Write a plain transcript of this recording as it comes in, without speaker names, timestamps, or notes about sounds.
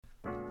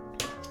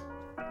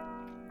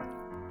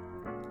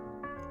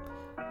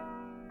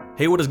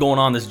Hey, what is going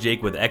on? This is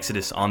Jake with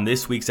Exodus. On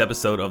this week's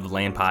episode of the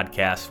Land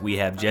Podcast, we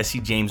have Jesse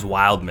James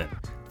Wildman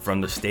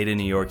from the state of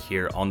New York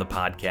here on the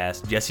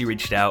podcast. Jesse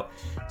reached out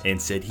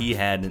and said he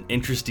had an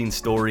interesting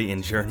story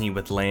and journey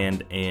with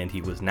land, and he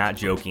was not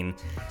joking.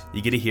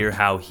 You get to hear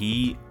how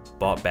he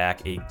bought back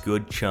a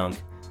good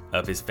chunk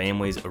of his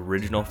family's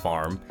original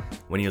farm.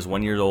 When he was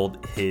 1 year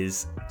old,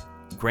 his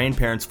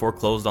grandparents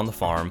foreclosed on the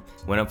farm,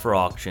 went up for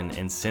auction,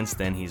 and since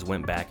then he's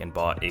went back and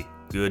bought a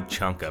good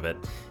chunk of it.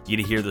 You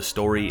get to hear the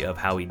story of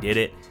how he did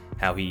it,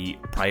 how he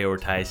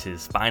prioritized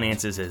his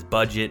finances, his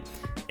budget,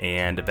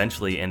 and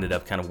eventually ended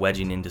up kind of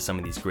wedging into some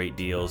of these great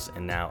deals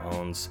and now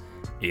owns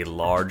a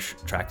large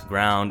tract of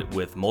ground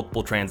with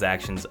multiple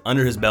transactions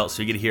under his belt.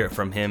 So you get to hear it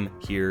from him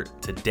here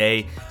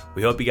today.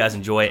 We hope you guys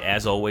enjoy.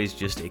 As always,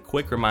 just a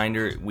quick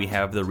reminder, we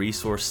have the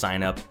resource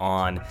sign up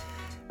on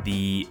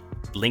the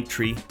link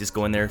tree. Just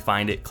go in there,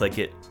 find it, click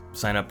it,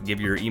 sign up, give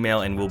your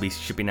email, and we'll be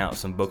shipping out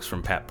some books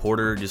from Pat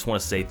Porter. Just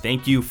want to say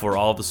thank you for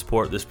all the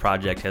support. This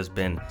project has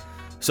been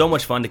so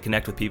much fun to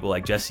connect with people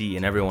like Jesse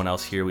and everyone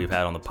else here we've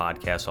had on the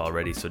podcast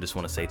already. So just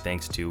want to say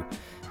thanks to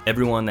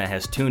everyone that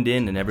has tuned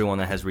in and everyone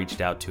that has reached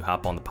out to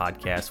hop on the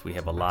podcast. We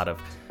have a lot of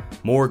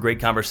more great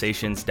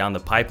conversations down the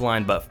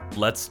pipeline, but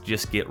let's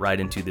just get right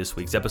into this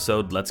week's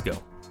episode. Let's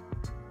go.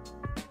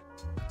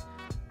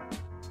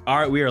 All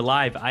right, we are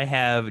live. I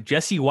have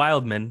Jesse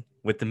Wildman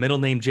with the middle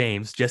name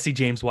James, Jesse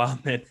James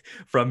Wildman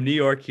from New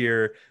York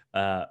here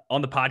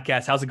on the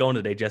podcast. How's it going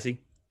today,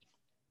 Jesse?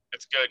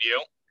 It's good.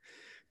 You?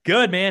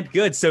 Good, man.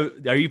 Good. So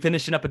are you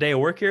finishing up a day of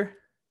work here?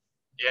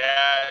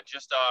 Yeah,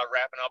 just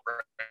wrapping up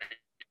right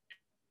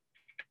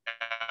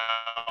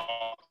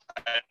now.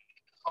 Heading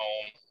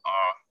home.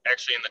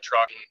 Actually in the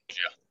truck.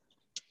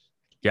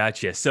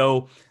 Gotcha.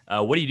 So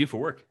what do you do for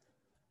work?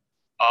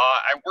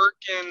 I work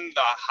in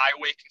the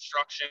highway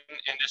construction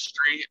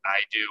industry.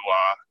 I do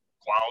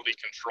quality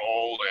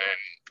control and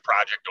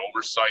project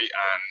oversight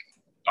on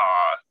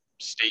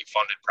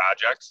state-funded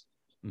projects.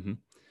 Mm-hmm.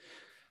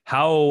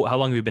 How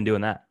long have you been doing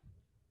that?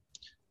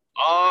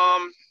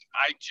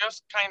 I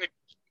just kind of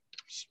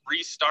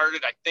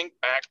restarted, I think,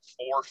 back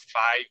 4 or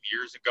 5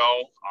 years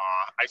ago.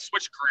 I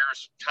switched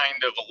careers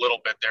kind of a little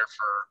bit there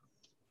for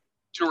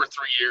 2 or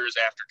 3 years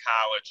after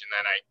college, and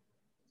then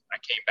I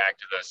came back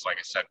to this, like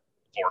I said,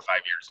 4 or 5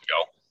 years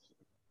ago.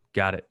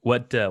 Got it.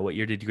 What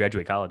year did you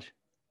graduate college?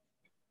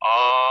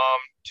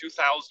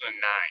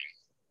 2009.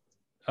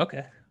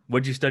 Okay.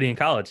 What did you study in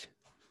college?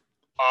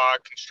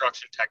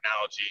 Construction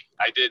technology.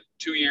 I did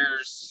 2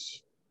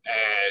 years,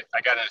 and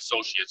I got an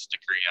associate's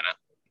degree in it.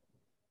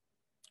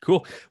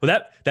 Cool.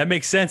 Well, that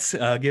makes sense,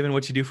 given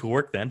what you do for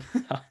work then.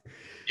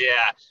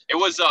 Yeah, it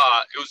was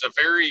a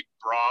very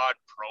broad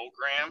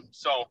program.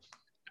 So,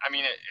 I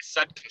mean, it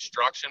said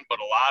construction, but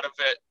a lot of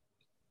it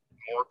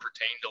more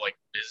pertained to like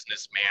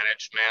business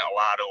management, a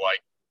lot of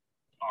like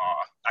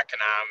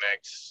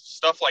economics,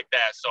 stuff like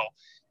that. So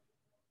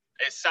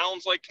it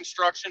sounds like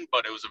construction,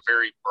 but it was a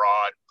very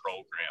broad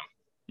program.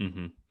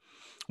 Mm-hmm.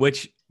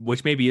 Which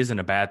maybe isn't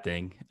a bad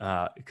thing,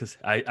 because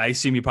I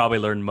assume you probably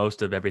learned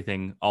most of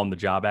everything on the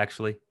job,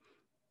 actually.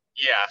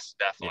 Yes,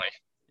 definitely.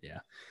 Yeah.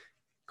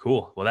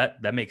 Cool. Well,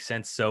 that makes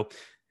sense. So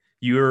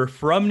you're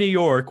from New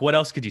York. What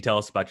else could you tell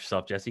us about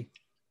yourself, Jesse?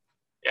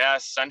 Yeah,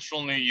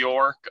 Central New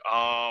York.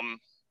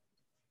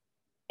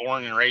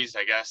 Born and raised,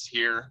 I guess,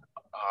 here.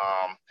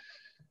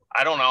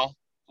 I don't know.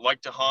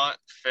 Like to hunt,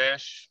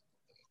 fish.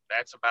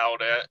 That's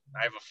about it.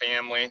 I have a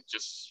family.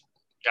 Just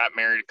got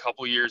married a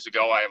couple years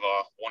ago. I have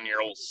a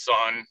 1-year-old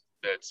son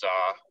that's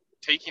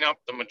taking up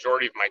the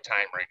majority of my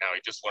time right now.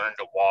 He just learned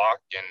to walk,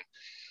 and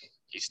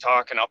he's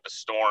talking up a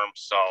storm.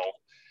 So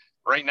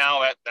right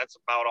now, that's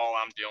about all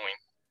I'm doing.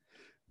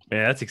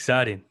 Yeah, that's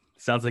exciting.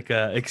 Sounds like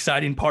an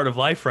exciting part of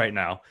life right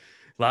now.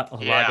 A lot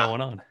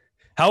going on.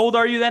 How old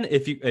are you then?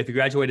 If you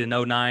graduated in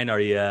 2009, are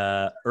you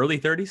early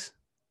 30s?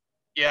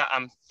 Yeah,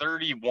 I'm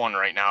 31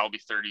 right now. I'll be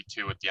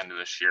 32 at the end of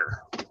this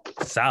year.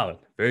 Solid.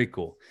 Very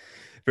cool.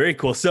 Very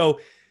cool. So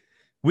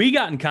we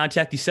got in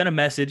contact. You sent a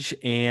message,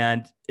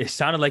 and it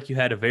sounded like you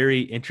had a very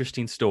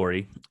interesting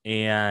story.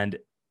 And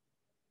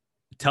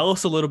tell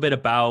us a little bit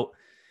about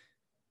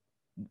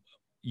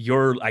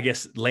your, I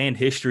guess, land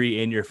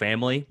history in your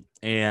family,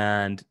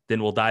 and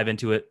then we'll dive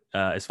into it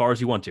as far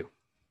as you want to.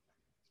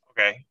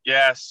 Okay.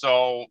 Yeah.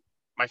 So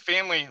my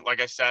family,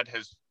 like I said,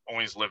 has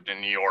always lived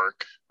in New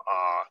York.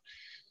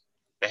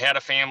 They had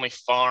a family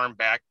farm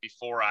back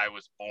before I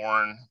was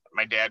born.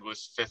 My dad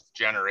was 5th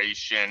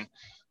generation.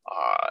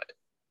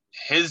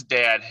 His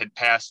dad had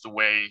passed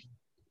away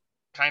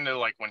kind of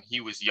like when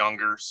he was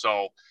younger.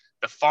 So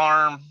the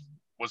farm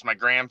was my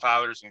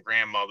grandfather's and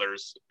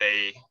grandmother's.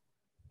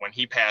 When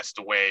he passed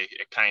away,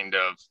 it kind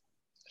of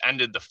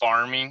ended the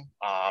farming.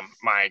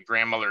 My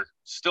grandmother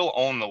still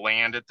owned the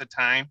land at the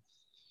time.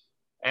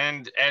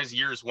 And as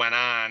years went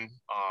on,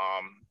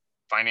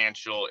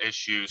 financial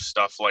issues,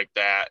 stuff like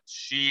that,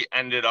 she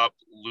ended up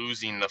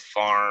losing the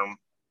farm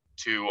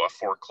to a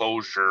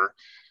foreclosure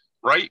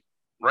right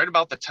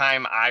about the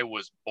time I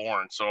was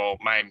born. So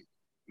my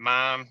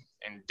mom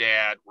and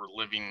dad were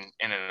living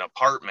in an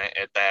apartment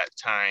at that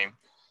time,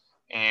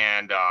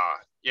 And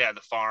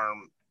the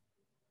farm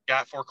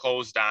got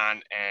foreclosed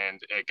on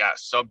and it got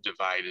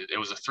subdivided. It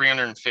was a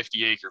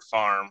 350-acre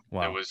farm.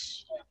 Wow. It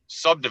was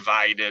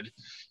subdivided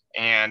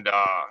and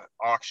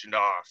auctioned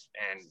off.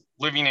 And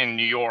living in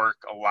New York,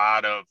 a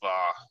lot of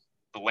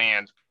the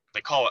land,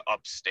 they call it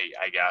upstate,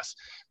 I guess,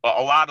 but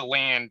a lot of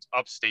land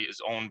upstate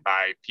is owned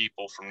by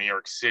people from New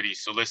York City.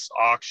 So this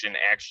auction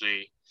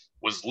actually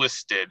was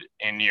listed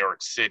in New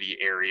York City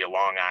area,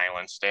 Long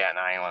Island, Staten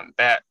Island,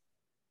 that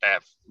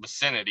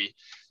vicinity.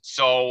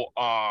 So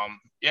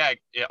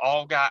it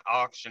all got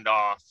auctioned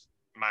off.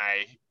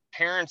 My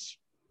parents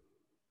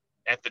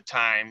at the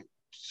time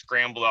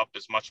scrambled up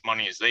as much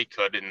money as they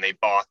could, and they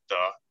bought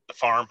the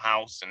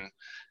farmhouse and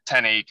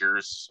 10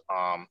 acres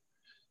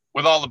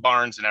with all the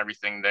barns and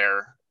everything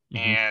there.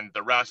 Mm-hmm. And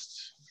the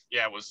rest,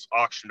 was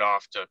auctioned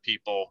off to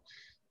people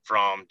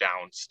from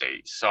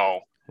downstate. So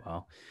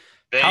wow.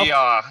 They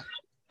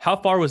how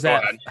far was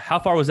that? How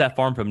far was that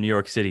farm from New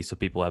York City, so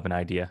people have an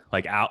idea?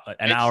 Like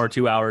an hour,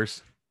 2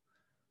 hours?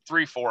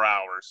 3-4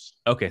 hours.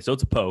 Okay, so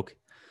it's a poke.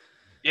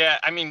 Yeah,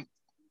 I mean,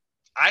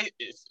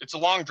 it's a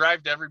long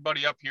drive to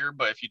everybody up here,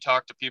 but if you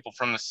talk to people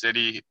from the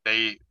city,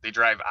 they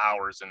drive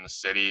hours in the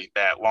city.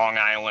 That Long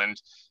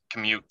Island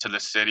commute to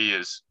the city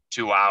is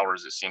 2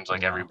 hours, it seems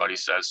like. Wow. Everybody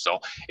says. So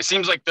it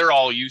seems like they're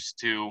all used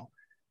to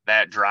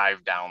that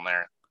drive down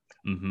there.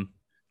 Mm-hmm.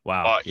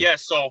 Wow.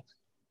 So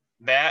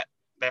that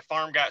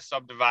farm got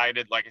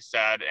subdivided, like I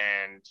said,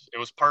 and it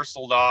was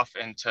parceled off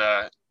into,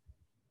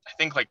 I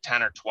think, like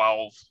 10 or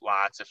 12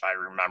 lots, if I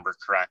remember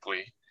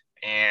correctly.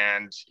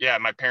 And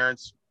my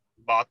parents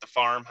bought the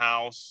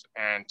farmhouse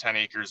and 10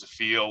 acres of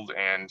field,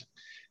 and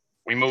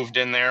we moved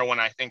in there when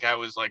I think I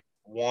was like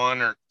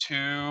 1 or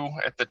 2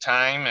 at the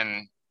time,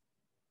 and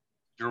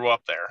grew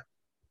up there.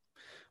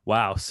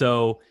 Wow.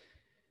 So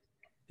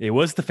it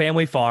was the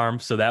family farm.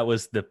 So that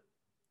was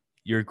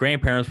your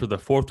grandparents were the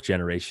 4th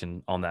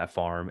generation on that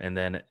farm, and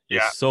then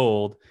it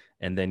sold,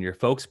 and then your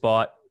folks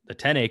bought the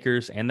 10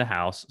 acres and the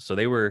house. So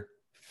they were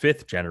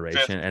 5th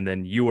generation, and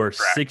then you were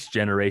 6th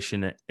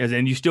generation, and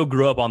then you still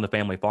grew up on the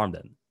family farm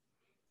then.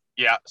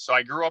 Yeah. So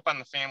I grew up on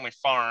the family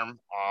farm.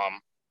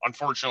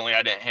 Unfortunately,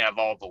 I didn't have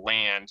all the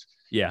land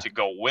to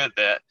go with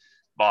it,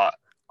 but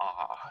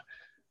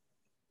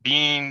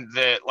being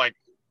that, like,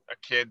 a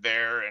kid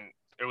there, and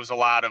it was a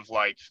lot of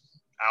like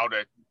out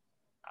of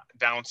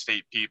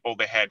downstate people,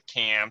 they had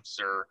camps,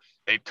 or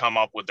they'd come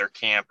up with their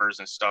campers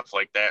and stuff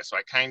like that. So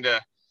I kind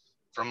of,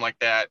 from like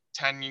that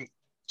 10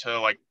 to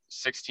like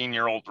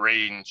 16-year-old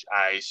range,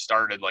 I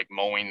started like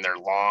mowing their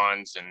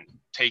lawns and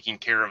taking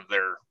care of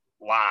their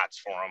lots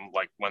for them,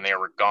 like when they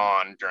were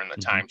gone during the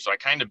time. So I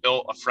kind of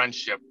built a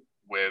friendship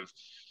with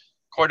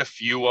quite a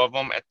few of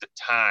them at the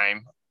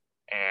time.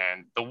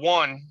 And the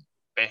one,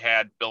 they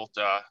had built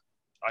a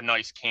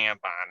nice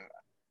camp on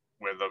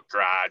with a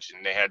garage,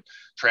 and they had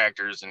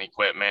tractors and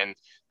equipment.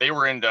 They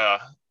were into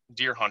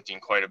deer hunting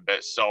quite a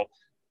bit. So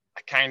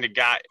I kind of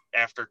got,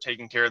 after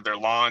taking care of their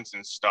lawns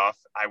and stuff,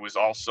 I was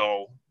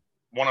also,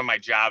 one of my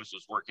jobs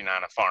was working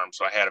on a farm.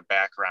 So I had a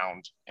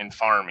background in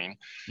farming.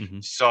 Mm-hmm.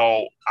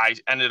 So I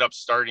ended up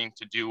starting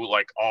to do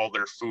like all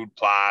their food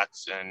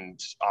plots and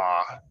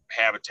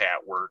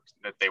habitat work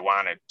that they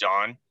wanted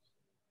done.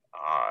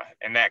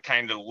 And that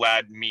kind of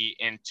led me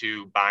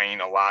into buying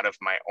a lot of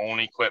my own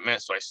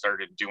equipment. So I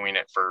started doing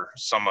it for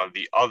some of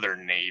the other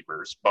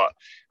neighbors, but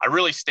I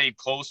really stayed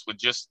close with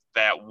just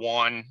that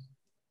one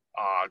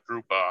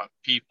group of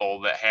people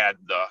that had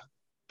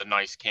the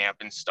nice camp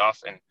and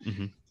stuff.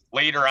 And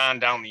later on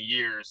down the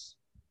years,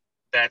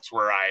 that's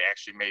where I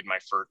actually made my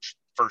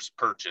first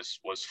purchase,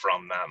 was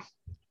from them.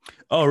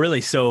 Oh,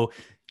 really? So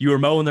you were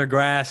mowing their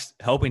grass,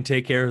 helping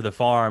take care of the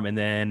farm, and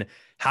then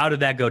how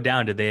did that go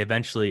down? Did they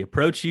eventually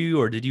approach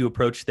you, or did you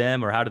approach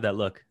them, or how did that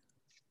look?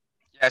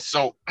 Yeah,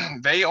 so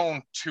they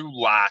owned 2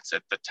 lots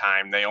at the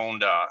time. They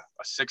owned a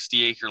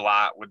 60-acre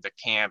lot with the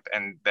camp,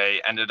 and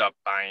they ended up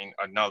buying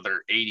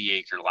another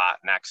 80-acre lot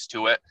next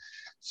to it.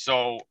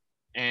 So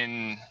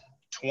in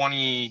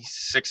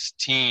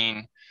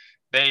 2016,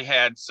 they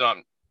had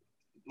some,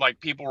 like,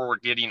 people were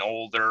getting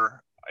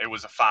older. It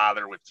was a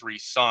father with 3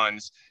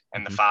 sons,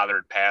 and the father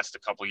had passed a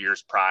couple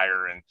years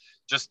prior, and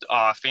just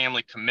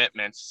family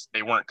commitments,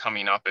 they weren't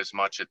coming up as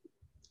much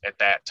at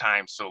that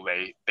time. So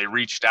they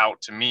reached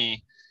out to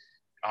me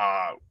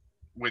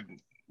with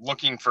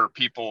looking for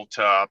people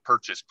to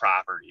purchase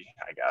property,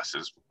 I guess,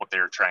 is what they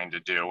were trying to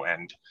do.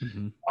 And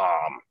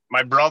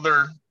my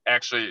brother,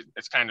 actually,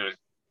 it's kind of a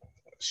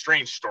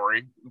strange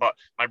story, but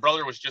my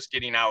brother was just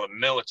getting out of the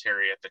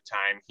military at the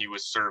time. He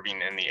was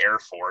serving in the Air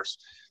Force.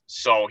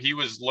 So he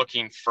was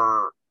looking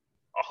for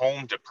a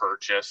home to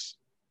purchase,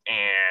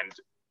 and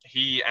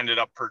he ended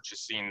up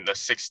purchasing the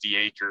 60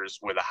 acres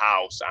with a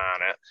house on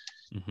it.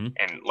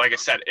 And like I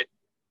said,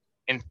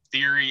 in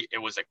theory, it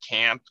was a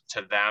camp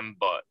to them,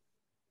 but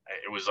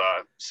it was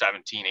a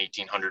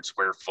 1,800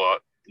 square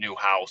foot new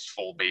house,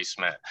 full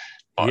basement.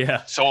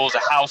 But, so it was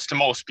a house to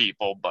most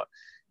people, but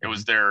it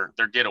was their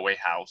getaway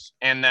house.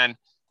 And then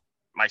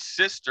my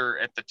sister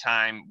at the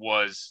time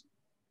was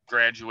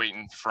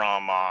graduating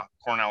from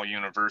Cornell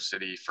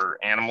University for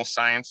animal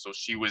science. So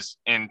she was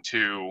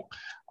into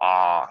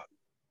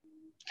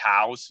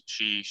cows.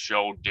 She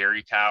showed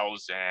dairy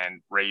cows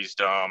and raised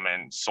them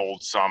and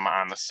sold some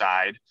on the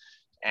side.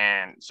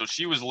 And so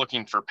she was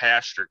looking for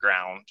pasture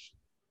ground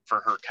for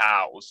her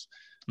cows.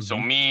 So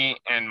me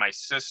and my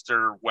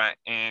sister went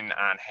in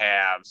on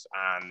halves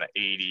on the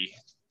 80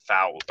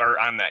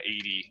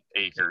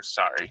 acres.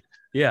 Sorry.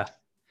 Yeah,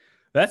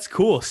 that's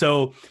cool.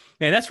 So,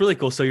 man, that's really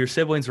cool. So your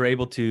siblings were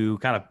able to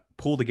kind of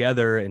pull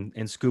together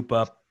and scoop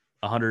up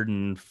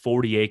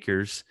 140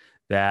 acres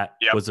that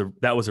Yep.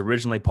 was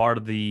originally part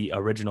of the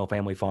original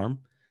family farm.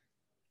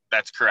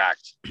 That's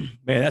correct.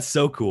 Man, that's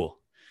so cool.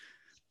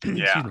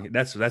 Yeah. Excuse me.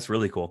 That's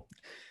really cool.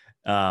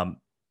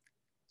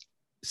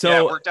 So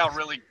yeah, it worked out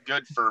really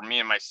good for me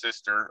and my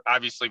sister.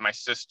 Obviously, my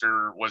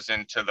sister was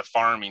into the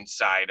farming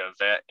side of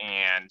it,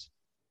 and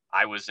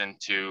I was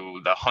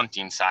into the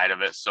hunting side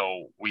of it.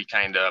 So we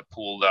kind of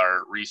pooled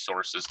our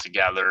resources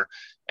together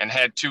and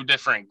had two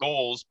different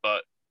goals,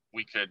 but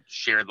we could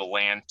share the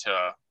land to,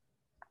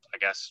 I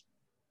guess,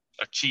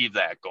 achieve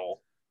that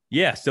goal.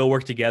 Yeah, still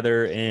work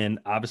together and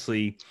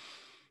obviously,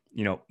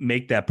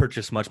 make that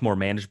purchase much more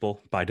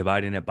manageable by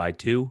dividing it by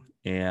two.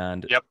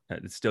 And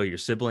it's still your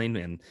sibling.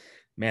 And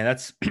man,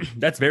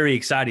 that's very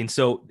exciting.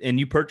 So, and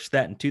you purchased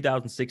that in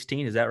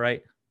 2016, is that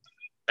right?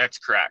 That's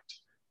correct.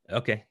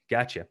 Okay,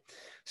 gotcha.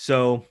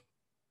 So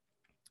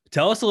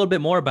tell us a little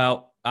bit more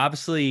about,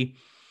 obviously,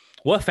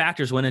 what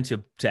factors went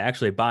into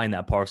actually buying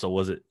that parcel.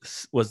 Was it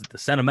the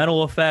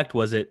sentimental effect?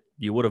 Was it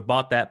you would have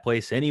bought that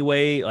place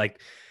anyway?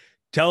 Like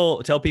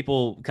tell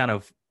people kind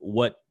of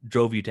what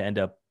drove you to end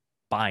up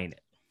buying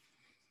it.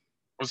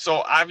 Well,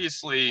 so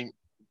obviously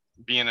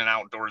being an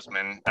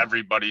outdoorsman,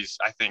 everybody's,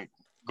 I think,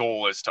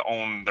 goal is to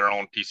own their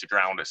own piece of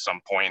ground at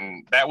some point.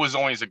 And that was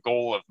always a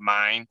goal of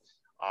mine.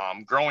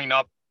 Growing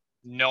up,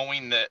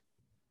 knowing that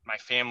my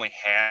family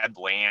had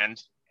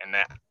land and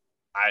that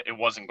it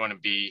wasn't going to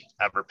be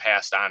ever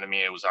passed on to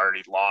me. It was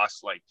already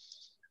lost. Like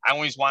I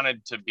always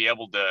wanted to be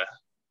able to,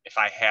 if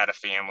I had a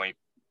family,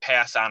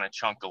 pass on a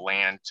chunk of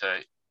land to,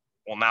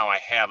 well, now I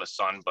have a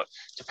son, but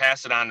to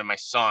pass it on to my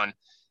son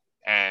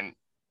and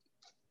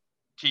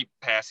keep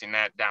passing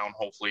that down,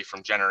 hopefully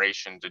from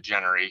generation to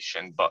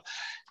generation. But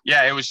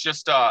yeah, it was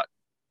just,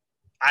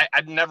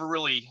 I'd never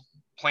really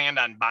planned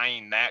on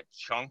buying that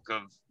chunk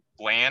of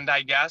land,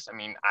 I guess. I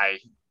mean, I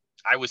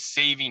was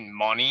saving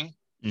money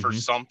for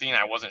something.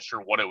 I wasn't sure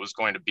what it was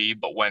going to be,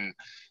 but when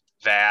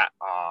that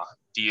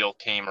deal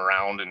came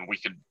around and we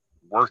could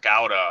work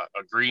out a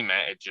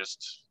agreement,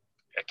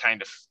 it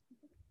kind of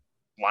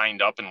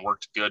lined up and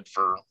worked good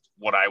for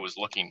what I was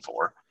looking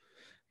for.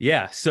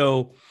 Yeah.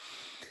 So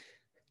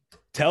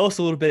tell us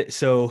a little bit.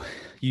 So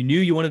you knew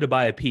you wanted to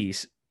buy a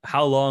piece.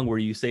 How long were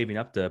you saving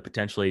up to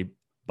potentially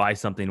buy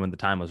something when the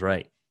time was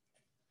right?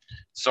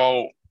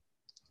 So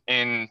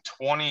in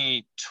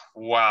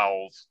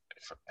 2012,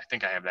 I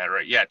think I have that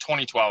right. Yeah,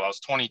 2012. I was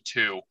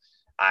 22.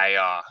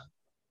 I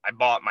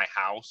bought my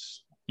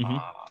house.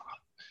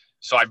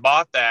 So I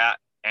bought that,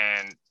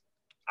 and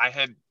I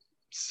had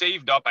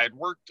saved up. I had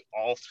worked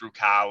all through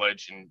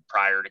college and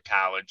prior to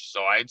college,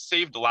 so I had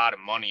saved a lot of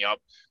money up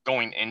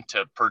going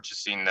into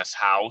purchasing this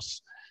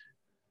house.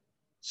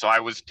 So I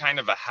was kind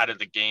of ahead of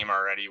the game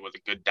already with a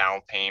good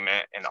down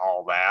payment and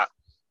all that.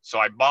 So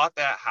I bought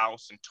that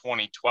house in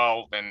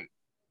 2012, and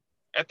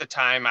at the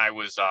time I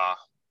was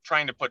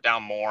trying to put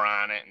down more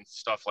on it and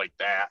stuff like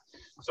that.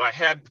 So I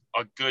had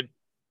a good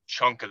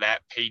chunk of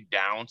that paid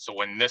down. So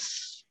when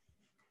this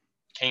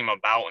came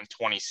about in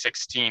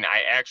 2016,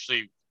 I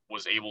actually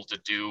was able to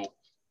do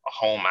a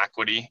home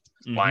equity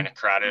line of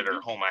credit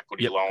or home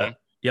equity loan.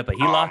 A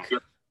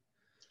HELOC.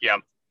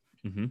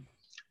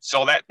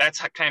 So that's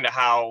kind of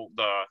how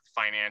the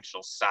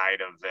financial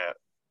side of it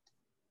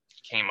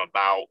came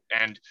about.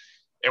 And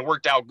it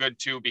worked out good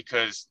too,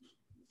 because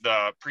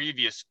the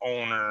previous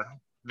owner,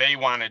 they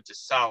wanted to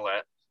sell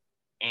it,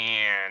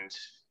 and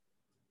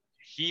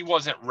he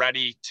wasn't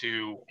ready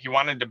to, he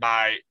wanted to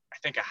buy, I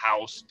think, a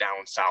house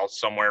down south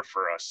somewhere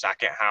for a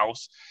second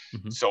house.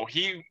 So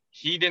he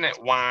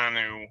didn't want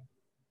to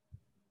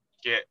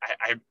get,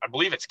 I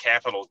believe it's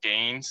capital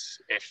gains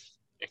if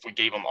we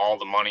gave him all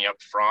the money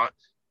up front,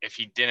 if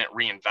he didn't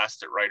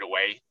reinvest it right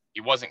away. He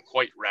wasn't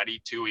quite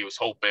ready to. He was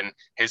hoping,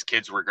 his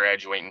kids were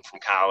graduating from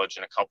college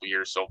in a couple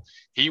years. So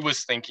he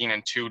was thinking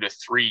in 2 to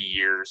 3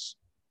 years,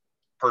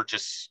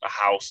 purchase a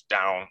house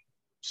down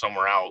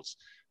somewhere else.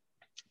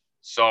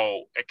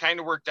 So it kind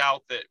of worked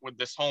out that with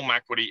this home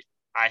equity,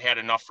 I had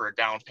enough for a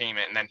down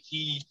payment. And then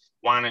he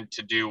wanted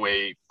to do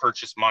a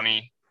purchase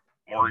money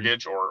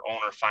mortgage or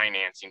owner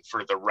financing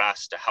for the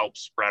rest to help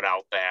spread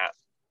out that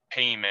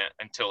payment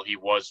until he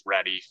was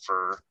ready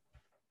for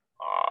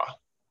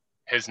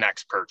his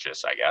next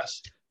purchase, I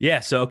guess.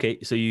 Yeah. So, okay.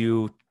 So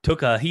you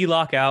took a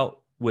HELOC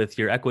out with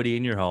your equity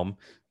in your home,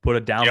 put a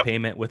down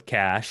payment with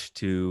cash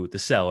to the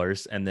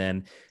sellers, and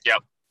then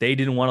they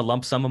didn't want a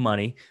lump sum of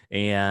money,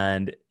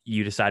 and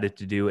you decided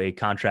to do a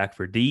contract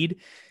for deed.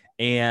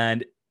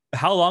 And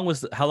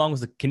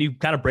can you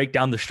kind of break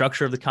down the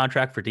structure of the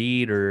contract for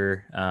deed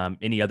or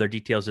any other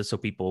details just so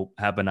people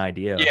have an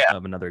idea Yeah.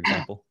 of another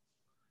example?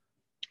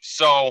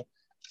 So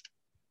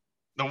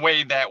the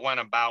way that went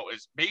about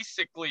is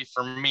basically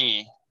for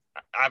me,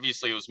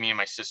 obviously it was me and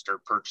my sister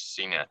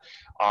purchasing it.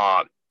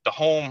 The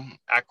home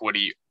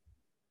equity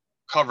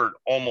covered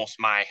almost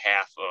my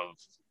half of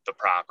the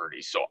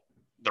property. So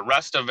the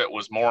rest of it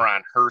was more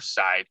on her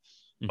side.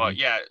 Mm-hmm. But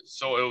yeah,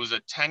 so it was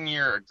a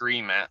 10-year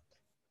agreement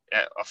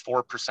at a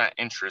 4%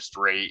 interest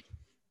rate.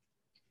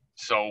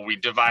 So we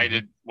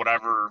divided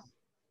whatever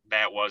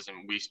that was,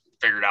 and we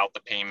figured out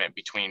the payment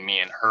between me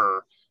and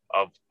her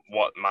of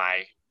what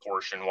my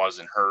portion was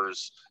and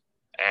hers.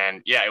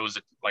 And yeah, it was,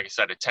 like I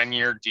said, a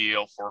 10-year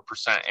deal,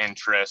 4%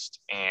 interest.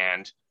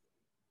 And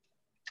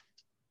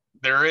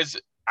there is,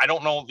 I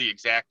don't know the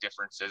exact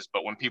differences,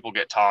 but when people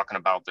get talking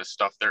about this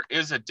stuff, there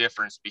is a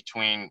difference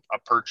between a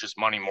purchase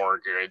money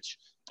mortgage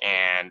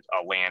and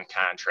a land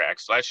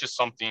contract. So that's just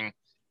something,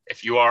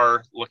 if you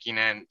are looking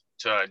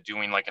into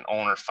doing like an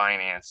owner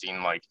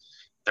financing, like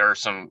there are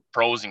some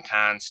pros and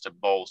cons to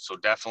both. So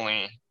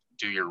definitely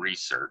do your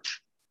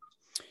research.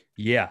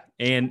 Yeah,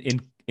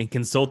 and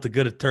consult a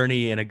good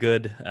attorney and a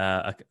good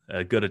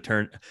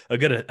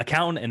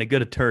accountant and a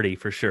good attorney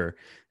for sure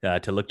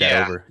to look that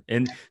Yeah. over.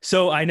 And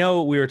so I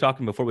know we were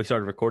talking before we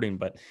started recording,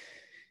 but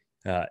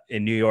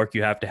in New York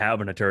you have to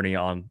have an attorney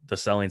on the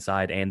selling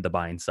side and the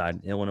buying side.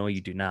 In Illinois,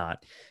 you do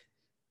not.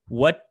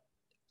 What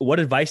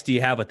advice do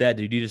you have with that?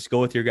 Did you just go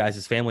with your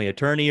guys' family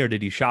attorney, or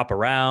did you shop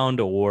around,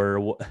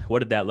 or what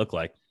did that look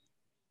like?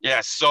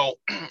 Yeah. So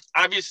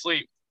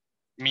obviously,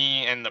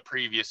 me and the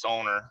previous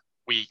owner,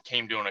 we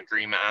came to an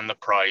agreement on the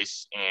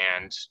price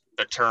and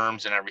the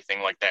terms and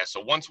everything like that. So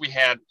once we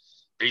had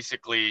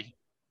basically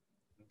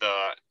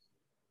the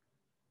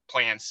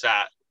plan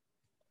set,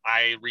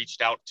 I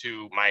reached out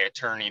to my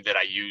attorney that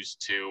I used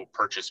to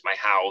purchase my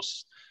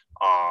house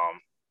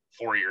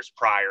 4 years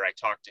prior. I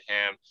talked to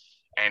him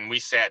and we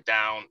sat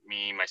down,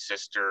 me, my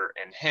sister,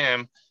 and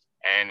him,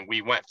 and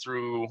we went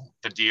through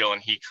the deal,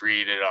 and he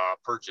created a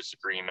purchase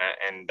agreement,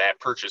 and that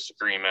purchase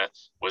agreement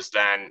was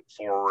then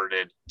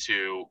forwarded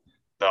to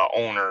the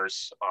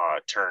owner's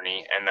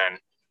attorney. And then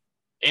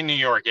in New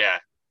York, yeah,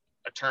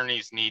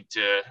 attorneys need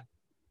to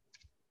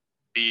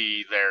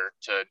be there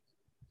to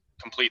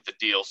complete the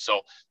deal.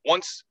 So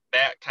once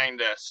that kind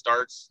of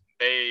starts,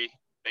 they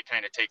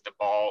kind of take the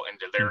ball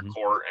into their Mm-hmm.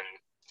 court, and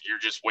you're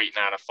just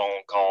waiting on a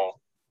phone call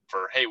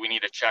for, hey, we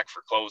need a check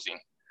for closing.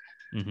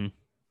 Mm-hmm.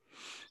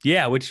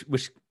 Yeah, which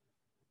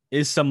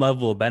is some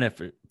level of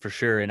benefit for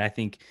sure. And I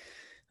think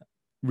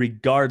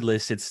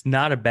regardless, it's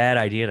not a bad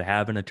idea to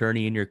have an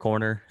attorney in your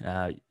corner.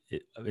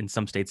 In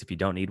some states, if you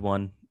don't need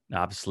one,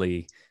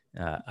 obviously,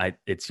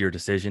 it's your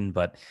decision.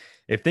 But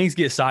if things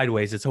get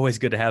sideways, it's always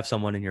good to have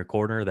someone in your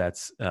corner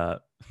that's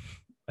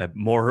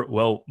more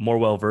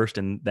well versed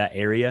in that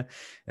area.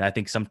 And I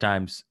think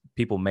sometimes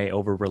people may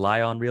over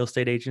rely on real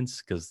estate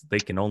agents because they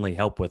can only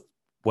help with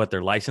what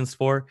they're licensed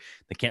for.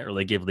 They can't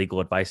really give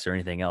legal advice or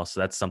anything else. So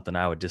that's something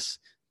I would just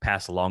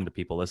pass along to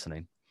people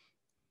listening.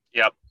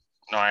 Yep.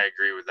 No, I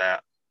agree with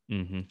that.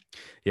 Mm-hmm.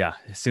 Yeah.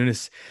 As soon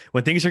as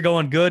when things are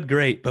going good,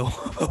 great. But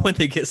when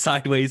they get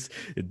sideways,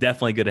 it's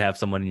definitely good to have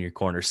someone in your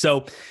corner.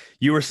 So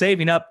you were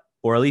saving up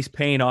or at least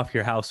paying off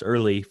your house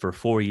early for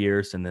 4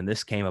 years. And then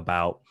this came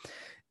about.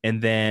 And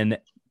then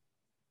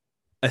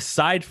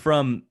aside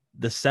from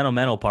the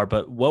sentimental part,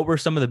 but what were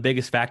some of the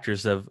biggest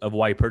factors of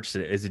why you purchased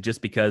it? Is it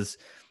just because,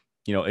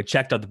 it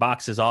checked out the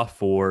boxes off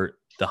for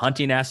the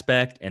hunting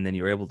aspect, and then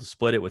you were able to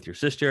split it with your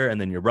sister, and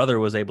then your brother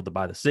was able to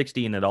buy the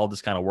 60, and it all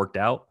just kind of worked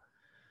out?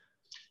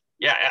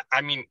 Yeah,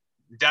 I mean,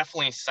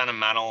 definitely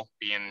sentimental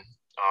being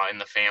in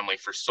the family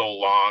for so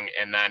long.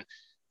 And then,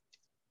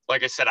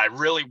 like I said, I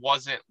really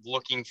wasn't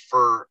looking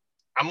for,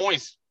 I'm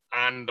always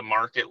on the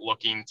market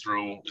looking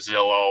through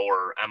Zillow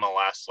or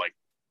MLS, like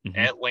Mm-hmm.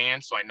 at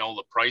land. So I know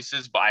the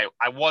prices, but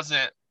I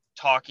wasn't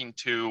talking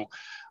to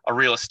a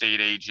real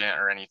estate agent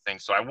or anything.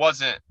 So I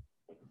wasn't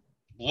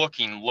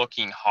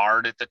looking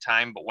hard at the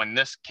time. But when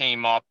this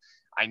came up,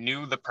 I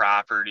knew the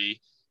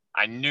property,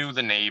 I knew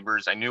the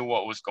neighbors, I knew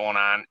what was going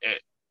on.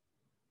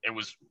 It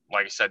was,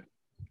 like I said,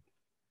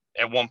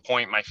 at one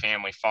point my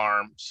family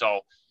farm.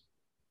 So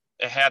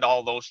it had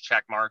all those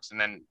check marks.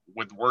 And then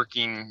with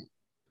working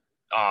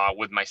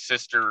with my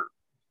sister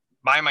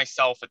by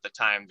myself at the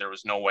time, there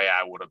was no way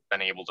I would have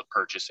been able to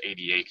purchase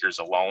 80 acres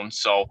alone.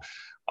 So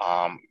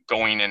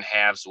going in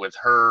halves with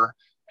her,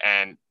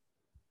 and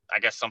I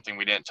guess something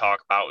we didn't talk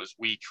about was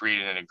we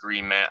created an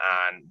agreement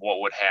on what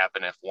would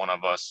happen if one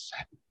of us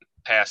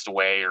passed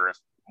away or if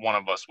one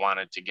of us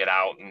wanted to get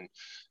out and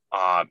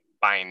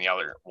buying the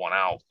other one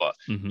out. But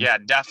Mm-hmm. yeah,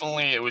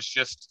 definitely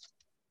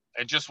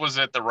it just was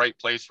at the right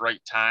place,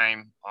 right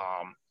time.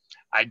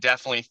 I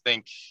definitely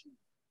think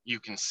you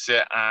can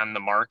sit on the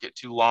market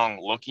too long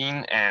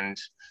looking and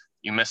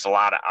you miss a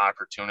lot of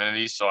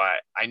opportunities. So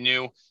I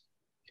knew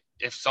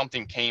if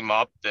something came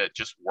up that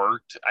just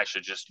worked, I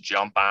should just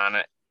jump on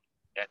it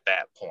at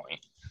that point.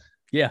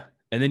 Yeah.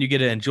 And then you get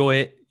to enjoy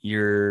it.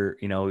 you're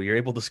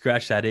able to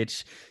scratch that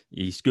itch.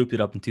 You scooped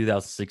it up in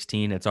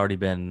 2016. It's already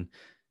been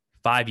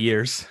 5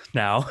 years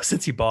now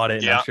since you bought it,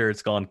 and I'm Yeah. sure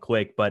it's gone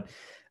quick. But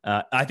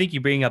I think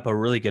you bring up a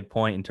really good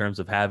point in terms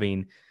of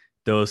having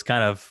those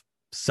kind of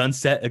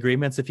sunset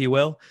agreements, if you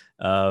will,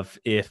 of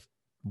if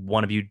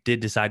one of you did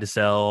decide to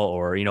sell,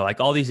 or like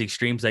all these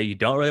extremes that you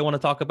don't really want to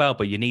talk about,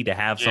 but you need to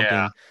have Yeah.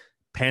 something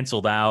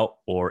penciled out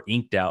or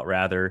inked out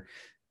rather.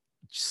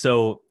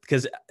 So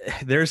because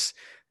there's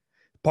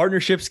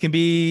partnerships can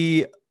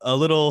be uh,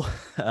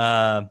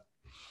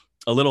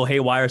 a little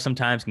haywire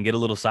sometimes, can get a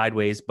little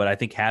sideways, but I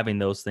think having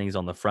those things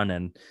on the front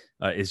end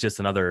is just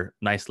another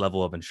nice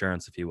level of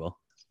insurance, if you will.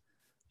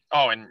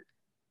 Oh, and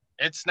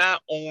it's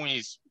not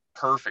always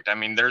perfect. I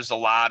mean, there's a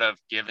lot of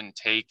give and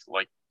take,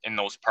 like in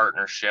those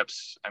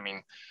partnerships. I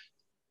mean,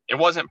 it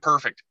wasn't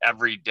perfect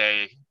every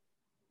day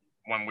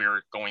when we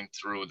were going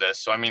through this.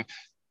 So, I mean,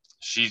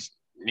 she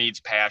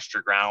needs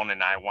pasture ground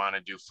and I want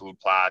to do food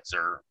plots,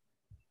 or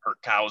her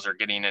cows are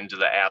getting into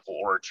the apple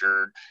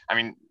orchard. I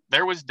mean,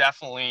 there was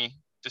definitely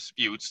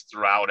disputes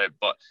throughout it,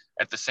 but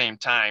at the same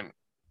time,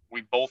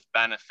 we both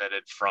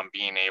benefited from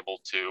being able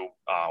to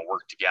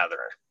work together.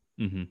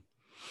 Mm-hmm.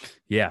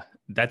 Yeah,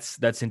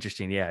 that's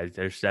interesting. Yeah,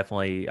 there's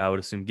definitely, I would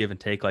assume, give and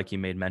take, like you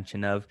made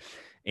mention of.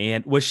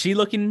 And was she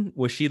looking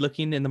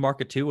in the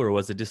market too, or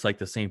was it just like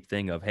the same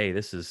thing of, hey,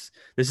 this is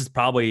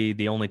probably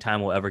the only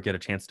time we'll ever get a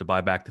chance to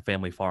buy back the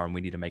family farm.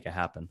 We need to make it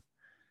happen.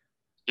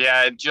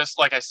 Yeah, just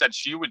like I said,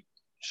 she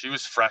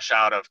was fresh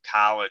out of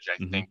college,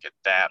 I Mm-hmm. think, at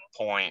that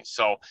point.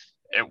 So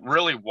it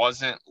really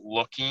wasn't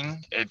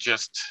looking. It It's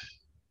just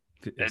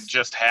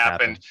just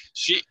happened.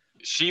 happened.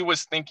 She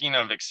was thinking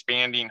of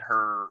expanding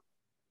her,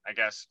 I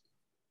guess,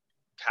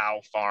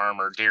 cow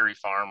farm or dairy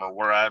farm or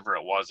wherever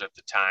it was at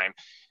the time.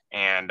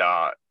 And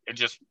it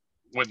just,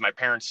 with my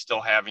parents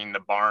still having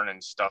the barn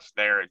and stuff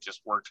there, it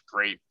just worked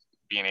great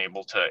being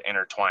able to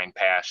intertwine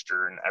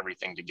pasture and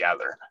everything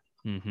together.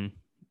 Mm-hmm.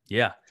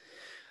 Yeah,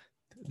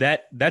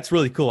 that's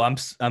really cool.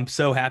 I'm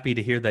so happy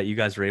to hear that you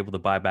guys were able to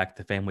buy back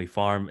the family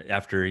farm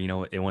after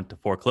it went to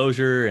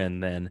foreclosure,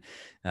 and then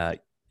uh,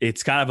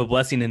 it's kind of a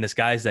blessing in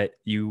disguise that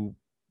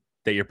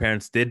your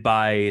parents did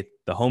buy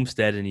the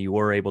homestead and you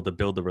were able to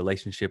build the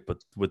relationship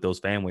with those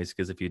families.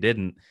 Because if you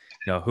didn't,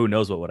 who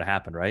knows what would have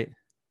happened, right?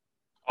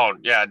 Oh,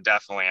 yeah,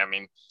 definitely. I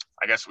mean,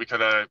 I guess we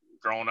could have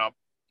grown up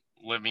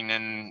living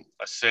in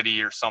a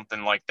city or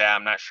something like that.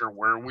 I'm not sure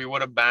where we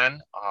would have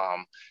been.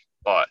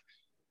 But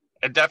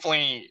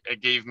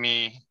it gave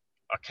me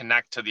a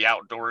connect to the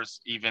outdoors,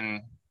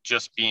 even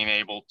just being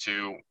able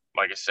to,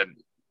 like I said,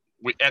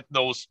 at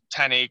those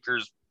 10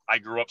 acres, I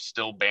grew up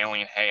still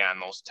baling hay on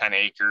those 10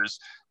 acres.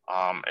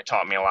 It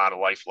taught me a lot of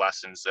life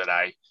lessons that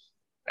I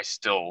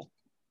still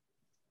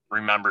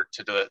remember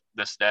to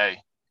this day.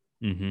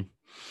 Mm-hmm.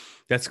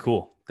 That's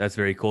cool. That's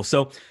very cool.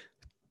 So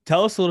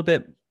tell us a little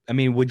bit. I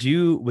mean, would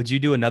you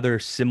do another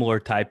similar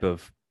type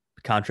of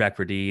contract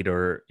for deed,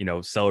 or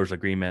seller's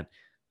agreement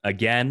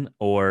again?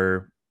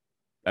 Or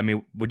I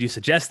mean, would you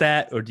suggest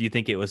that, or do you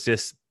think it was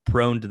just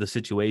prone to the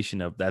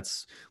situation of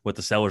that's what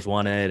the sellers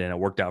wanted and it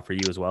worked out for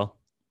you as well?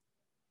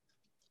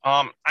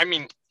 I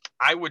mean,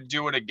 I would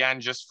do it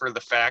again just for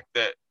the fact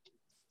that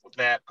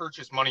that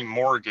purchase money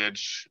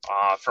mortgage,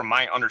 from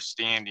my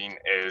understanding,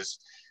 is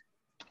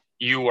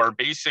you are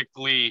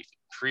basically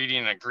creating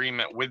an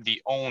agreement with the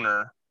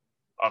owner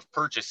of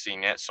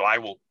purchasing it. So I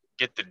will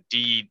get the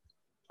deed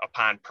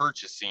upon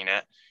purchasing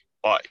it,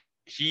 but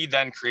he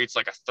then creates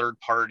like a third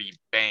party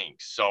bank.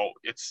 So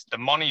it's the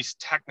money's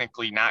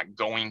technically not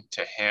going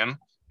to him.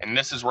 And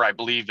this is where I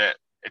believe that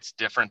it's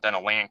different than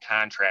a land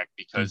contract,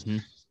 because Mm-hmm.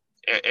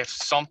 if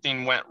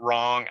something went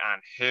wrong on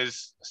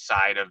his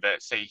side of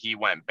it, say he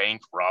went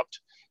bankrupt,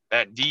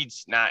 that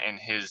deed's not in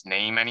his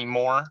name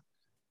anymore.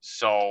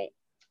 So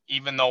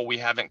even though we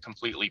haven't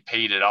completely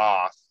paid it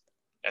off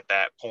at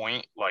that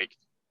point, like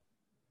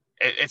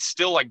it's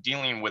still like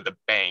dealing with a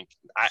bank.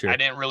 I Sure.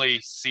 didn't really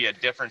see a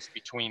difference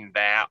between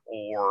that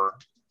or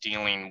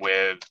dealing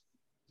with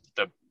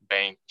the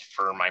bank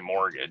for my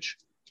mortgage.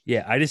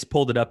 Yeah, I just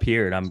pulled it up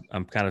here and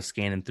I'm kind of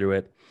scanning through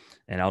it,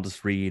 and I'll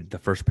just read the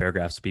first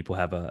paragraph so people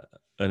have an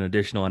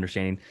additional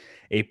understanding.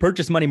 A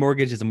purchase money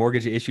mortgage is a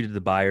mortgage issued to the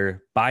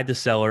buyer by the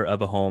seller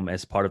of a home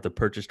as part of the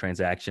purchase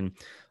transaction,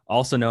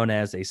 also known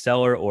as a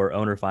seller or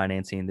owner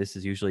financing. This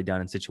is usually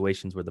done in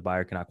situations where the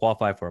buyer cannot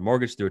qualify for a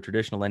mortgage through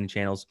traditional lending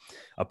channels.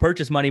 A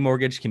purchase money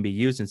mortgage can be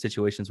used in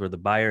situations where the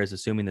buyer is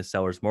assuming the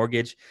seller's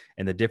mortgage,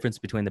 and the difference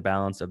between the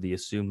balance of the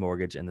assumed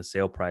mortgage and the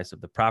sale price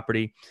of the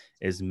property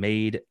is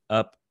made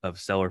up of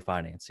seller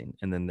financing.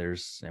 And then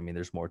there's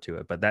more to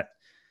it, but that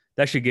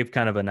should give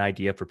kind of an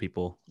idea for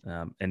people.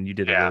 And you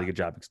did a Yeah. really good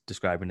job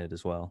describing it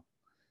as well.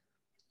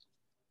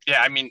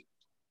 Yeah. I mean,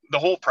 the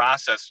whole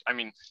process, I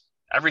mean,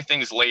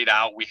 everything's laid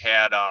out. We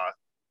had,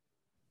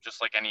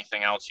 just like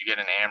anything else, you get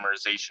an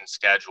amortization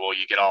schedule,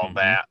 you get all of Mm-hmm.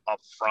 that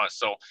up front.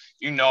 So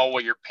you know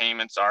what your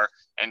payments are.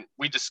 And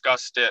we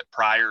discussed it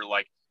prior,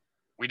 like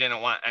we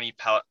didn't want any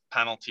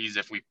penalties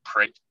if we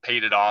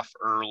paid it off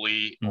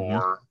early Mm-hmm.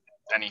 or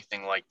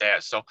anything like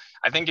that. So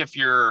I think if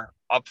you're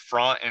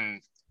upfront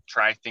and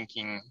try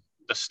thinking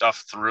the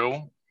stuff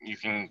through, you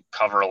can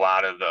cover a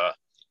lot of the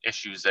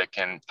issues that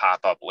can pop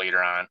up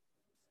later on.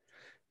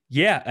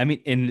 Yeah. I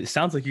mean, and it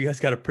sounds like you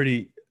guys got a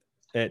pretty,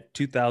 at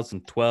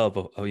 2012,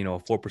 a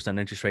 4%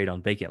 interest rate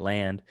on vacant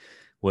land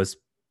was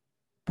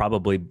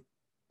probably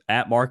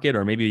at market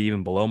or maybe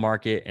even below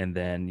market. And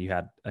then you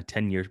had a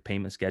 10-year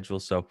payment schedule.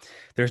 So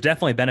there's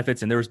definitely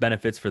benefits, and there was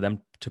benefits for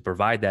them to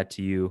provide that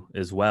to you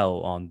as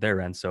well on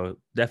their end. So it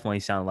definitely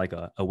sounded like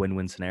a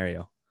win-win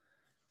scenario.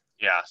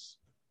 Yes.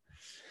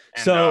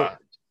 And So,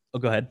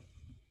 go ahead.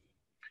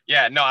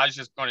 yeah, no, I was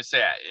just going to say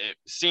it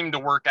seemed to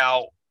work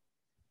out.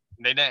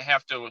 They didn't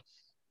have to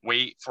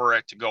wait for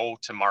it to go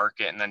to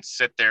market and then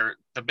sit there.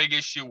 The big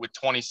issue with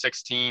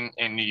 2016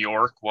 in New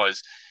York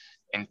was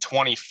in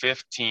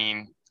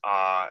 2015,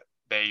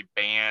 they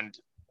banned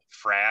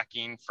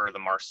fracking for the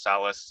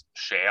Marcellus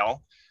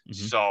shale.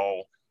 Mm-hmm.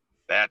 So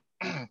that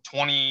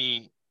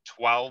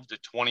 2012 to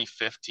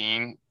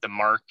 2015, the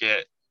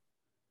market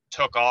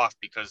took off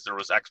because there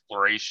was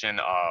exploration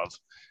of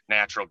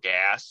natural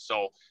gas.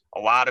 So a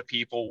lot of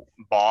people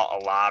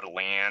bought a lot of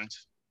land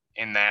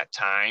in that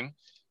time.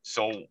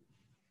 So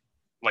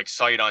like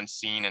sight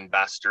unseen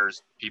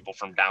investors, people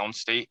from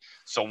downstate.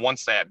 So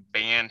once that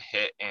ban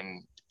hit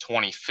in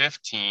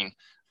 2015,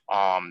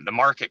 the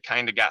market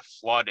kind of got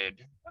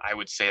flooded. I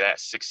would say that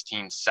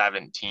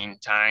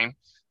 16-17 time.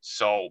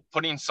 So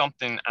putting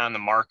something on the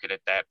market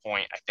at that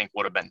point, I think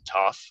would have been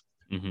tough,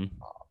 mm-hmm.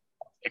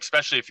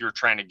 Especially if you're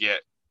trying to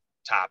get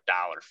top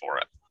dollar for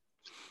it.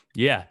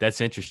 Yeah, that's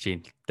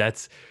interesting.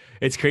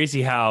 It's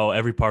crazy how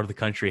every part of the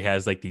country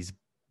has like these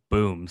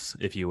booms,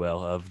 if you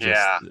will, of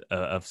just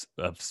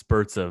of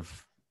spurts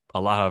of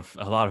a lot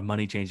of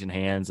money changing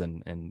hands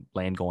and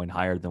land going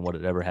higher than what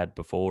it ever had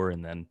before,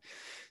 and then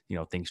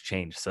things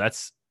change. So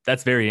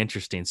that's very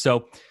interesting.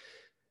 So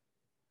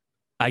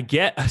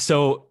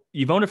so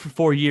you've owned it for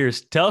 4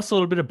 years. Tell us a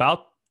little bit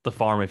about the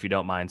farm, if you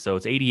don't mind. So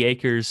it's 80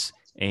 acres,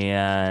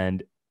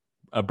 and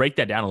break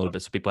that down a little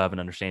bit so people have an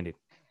understanding.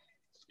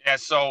 Yeah,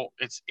 so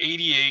it's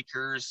 80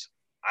 acres.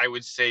 I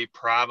would say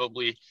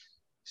probably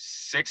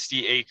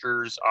 60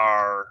 acres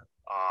are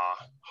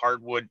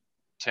hardwood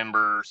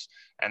timbers,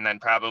 and then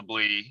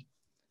probably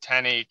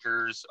 10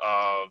 acres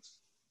of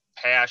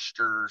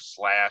pasture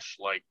 /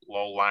 like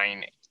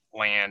low-lying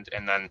land,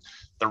 and then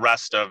the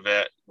rest of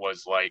it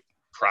was like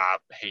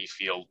crop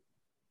hayfield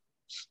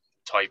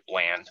type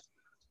land.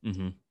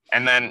 Mm-hmm.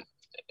 And then,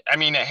 I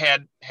mean, it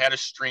had a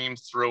stream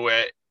through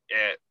it.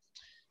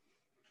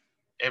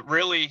 It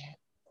really,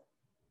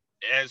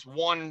 as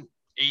one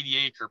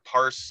 80-acre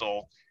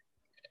parcel,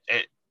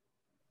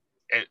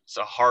 it's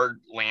a hard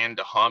land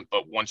to hunt,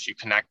 but once you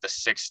connect the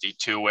 60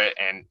 to it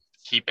and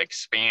keep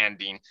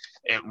expanding,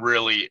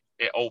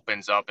 it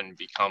opens up and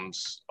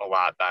becomes a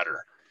lot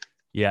better.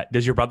 Yeah.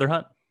 Does your brother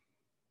hunt?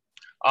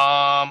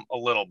 A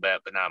little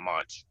bit, but not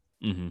much.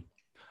 Mm-hmm.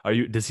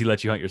 Does he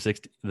let you hunt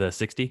the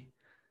 60?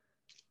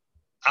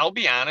 I'll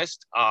be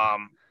honest.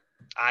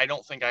 I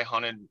don't think I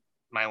hunted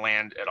my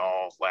land at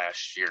all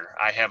last year.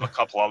 I have a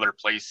couple other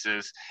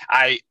places.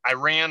 I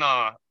ran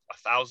a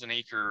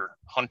 1,000-acre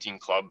hunting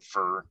club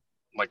for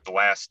like the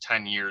last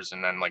 10 years.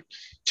 And then like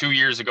 2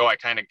 years ago, I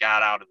kind of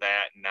got out of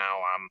that. And now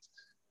I'm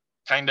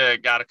kind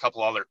of got a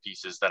couple other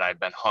pieces that I've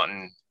been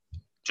hunting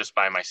just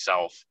by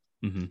myself.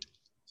 Mm-hmm.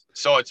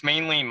 So it's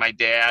mainly my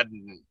dad.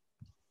 And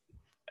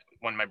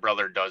when my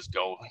brother does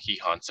go, he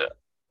hunts it.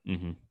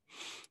 Mm-hmm.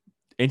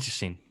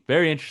 Interesting.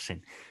 Very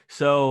interesting.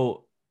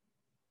 So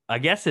I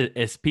guess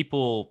as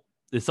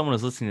someone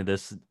is listening to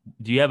this,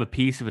 do you have a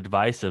piece of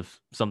advice of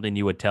something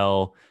you would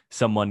tell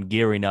someone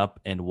gearing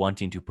up and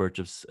wanting to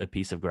purchase a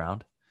piece of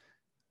ground?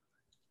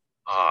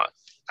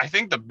 I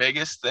think the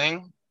biggest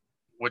thing,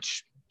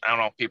 which I don't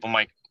know, people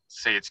might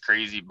say it's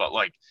crazy, but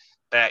like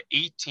that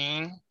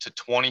 18 to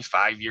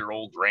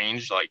 25-year-old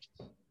range, like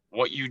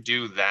what you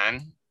do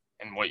then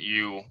and what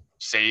you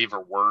save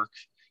or work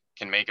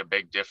can make a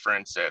big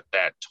difference at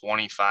that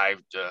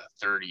 25 to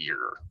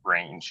 30-year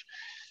range.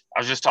 I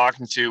was just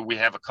we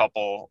have a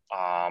couple,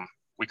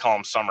 we call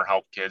them summer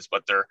help kids,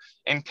 but they're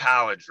in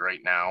college right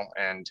now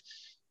and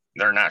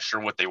they're not sure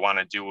what they want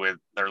to do with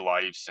their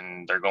lives,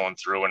 and they're going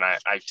through, and I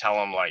tell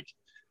them like,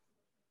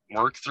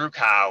 work through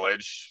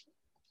college,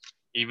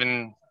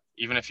 even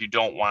if you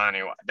don't want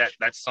to.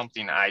 That's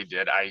something I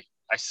did. I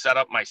set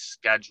up my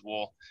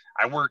schedule.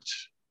 I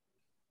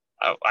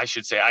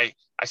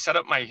set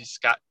up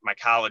my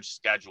college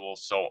schedule.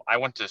 So I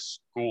went to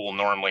school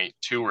normally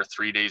 2 or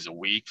 3 days a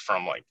week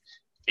from like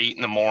 8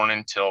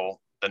 a.m. till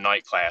the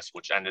night class,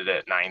 which ended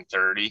at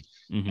 9:30.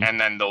 Mm-hmm.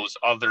 And then those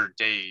other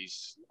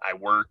days I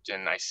worked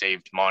and I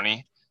saved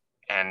money.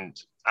 And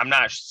I'm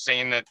not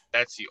saying that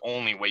that's the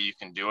only way you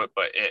can do it,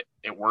 but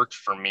it worked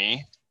for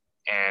me.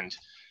 And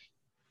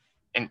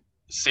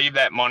save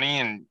that money.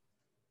 And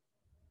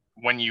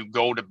when you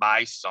go to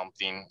buy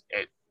something,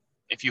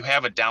 if you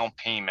have a down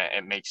payment,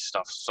 it makes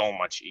stuff so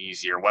much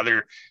easier,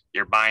 whether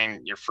you're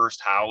buying your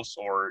first house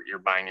or you're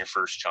buying your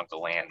first chunk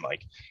of land.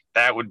 Like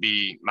that would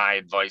be my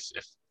advice.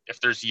 If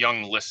there's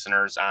young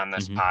listeners on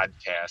this mm-hmm.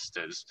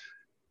 podcast, is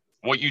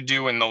what you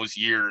do in those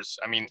years.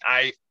 I mean,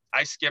 I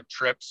skipped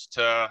trips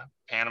to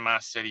Panama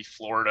City,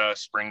 Florida,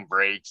 spring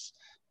breaks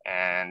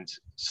and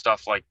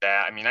stuff like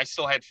that. I mean, I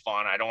still had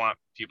fun. I don't want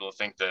people to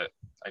think that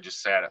I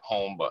just sat at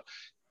home, but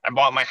I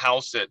bought my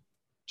house at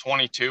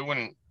 22,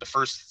 and the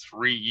first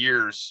 3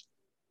 years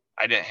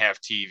I didn't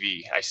have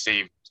TV. I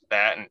saved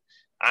that, and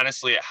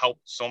honestly, it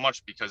helped so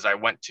much because I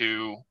went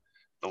to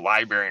the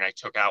library and I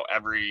took out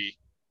every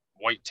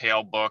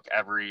whitetail book,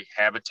 every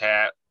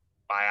habitat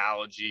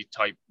biology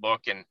type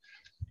book, and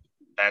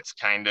that's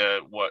kind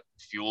of what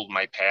fueled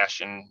my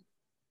passion,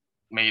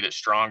 made it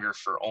stronger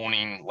for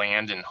owning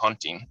land and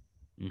hunting.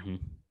 Mm-hmm.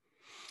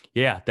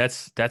 Yeah,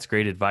 that's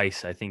great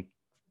advice. I think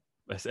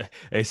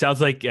it sounds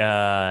like you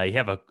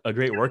have a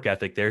great work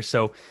ethic there.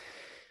 So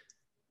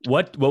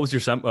what was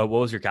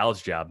your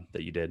college job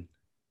that you did?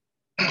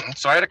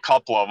 So I had a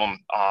couple of them.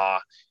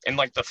 In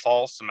like the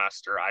fall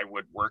semester, I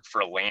would work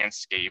for a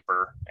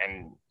landscaper,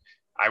 and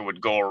I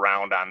would go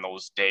around on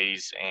those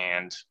days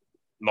and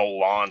mow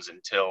lawns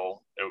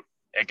until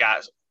it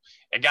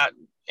got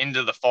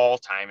into the fall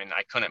time, and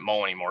I couldn't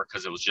mow anymore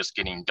because it was just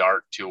getting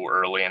dark too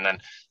early. And then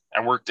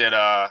I worked at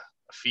a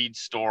feed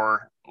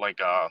store, like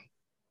a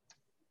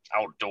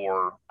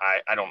outdoor,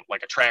 I don't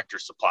like a Tractor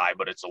Supply,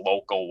 but it's a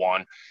local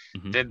one.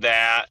 Mm-hmm. Did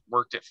that,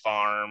 worked at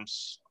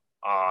farms.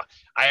 I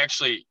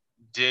actually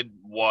did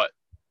what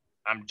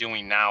I'm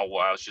doing now.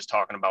 What I was just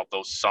talking about,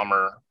 those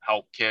summer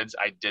help kids.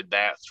 I did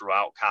that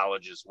throughout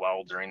college as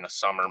well during the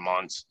summer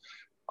months.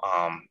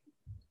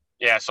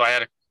 Yeah, so I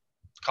had a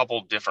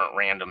couple different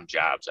random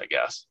jobs, I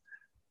guess.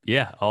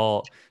 Yeah,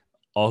 all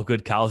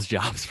good college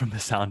jobs from the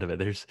sound of it.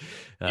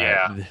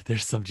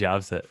 There's some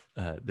jobs that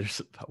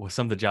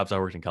some of the jobs I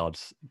worked in college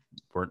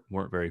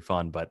weren't very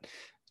fun, but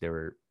they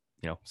were,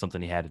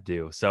 something you had to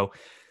do. So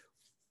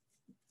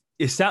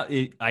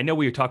I know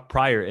we talked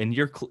prior, and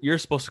you're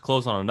supposed to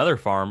close on another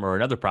farm or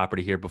another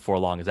property here before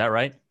long. Is that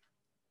right?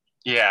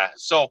 Yeah.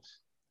 So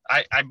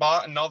I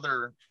bought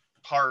another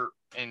part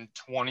in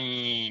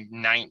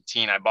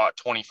 2019. I bought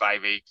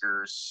 25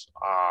 acres,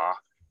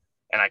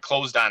 and I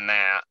closed on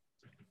that.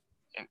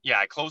 And yeah,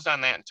 I closed on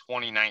that in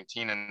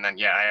 2019, and then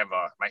I have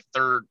my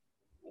third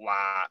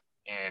lot,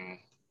 and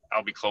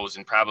I'll be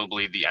closing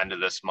probably the end of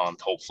this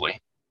month,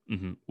 hopefully.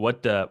 Mm-hmm.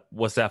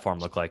 What's that farm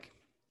look like?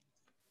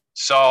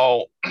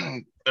 So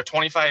the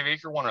 25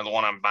 acre one, or the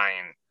one I'm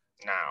buying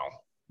now?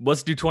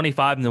 Let's do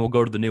 25, and then we'll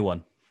go to the new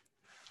one.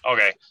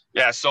 Okay.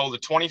 Yeah. So the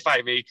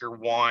 25 acre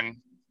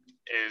one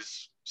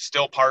is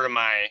still part of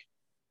my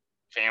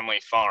family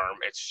farm.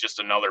 It's just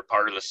another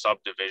part of the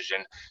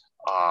subdivision.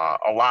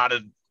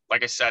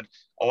 Like I said,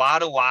 a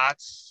lot of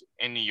lots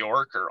in New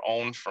York are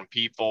owned from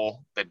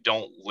people that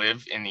don't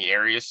live in the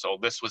area. So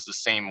this was the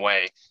same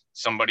way.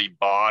 Somebody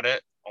bought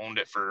it, owned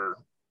it for,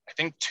 I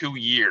think, 2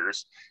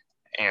 years.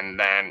 And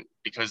then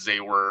because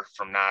they were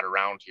from not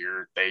around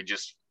here, they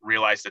just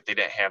realized that they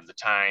didn't have the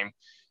time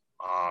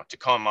to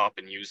come up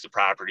and use the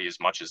property as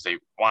much as they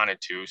wanted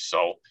to.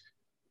 So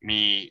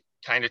me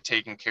kind of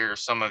taking care of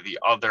some of the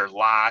other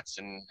lots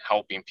and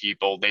helping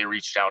people, they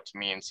reached out to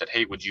me and said,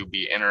 hey, would you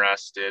be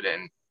interested?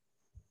 And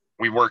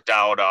we worked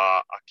out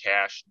a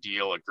cash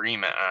deal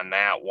agreement on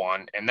that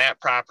one. And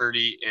that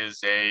property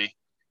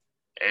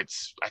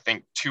it's, I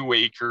think, 2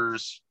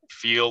 acres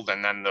field,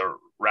 and then the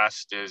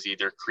rest is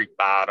either creek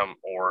bottom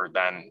or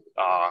then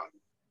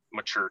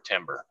mature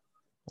timber.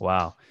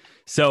 Wow.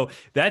 So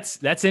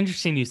that's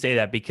interesting you say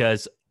that,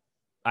 because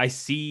I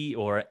see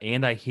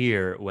and I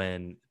hear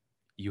when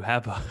you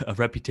have a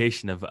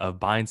reputation of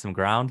buying some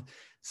ground,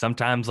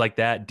 sometimes like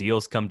that,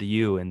 deals come to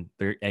you and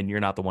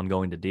you're not the one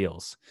going to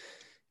deals.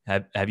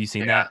 Have you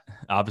seen that?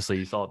 Obviously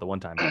you saw it the one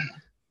time.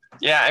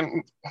 Yeah.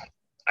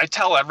 I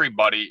tell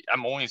everybody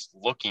I'm always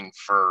looking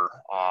for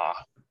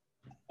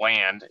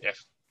land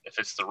if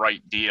it's the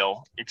right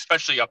deal,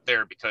 especially up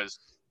there, because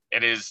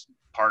it is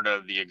part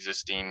of the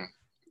existing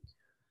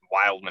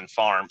Wildman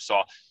farm.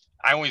 So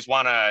I always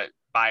want to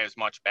buy as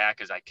much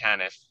back as I can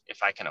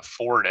if I can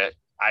afford it.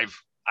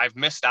 I've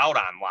missed out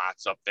on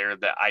lots up there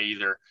that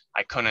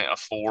I couldn't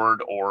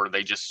afford, or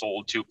they just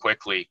sold too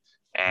quickly,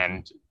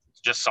 and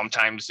just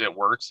sometimes it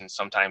works and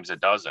sometimes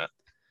it doesn't.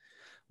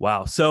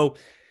 Wow. So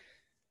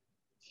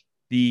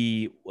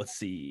let's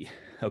see.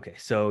 Okay.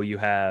 So you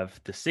have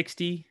the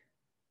 60,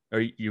 or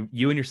you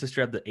and your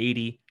sister have the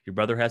 80, your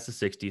brother has the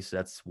 60. So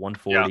that's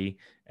 140. Yeah.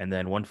 And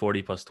then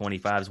 140 plus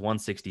 25 is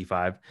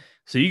 165.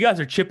 So you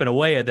guys are chipping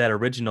away at that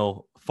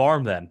original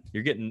farm. Then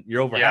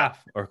you're over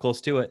half or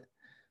close to it.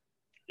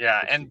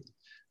 Yeah. And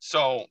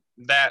so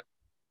that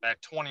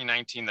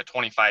 2019, the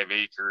 25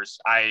 acres,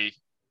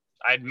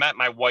 I'd met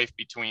my wife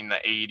between the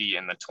 80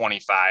 and the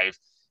 25,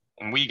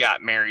 and we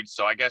got married.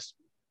 So I guess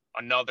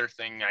another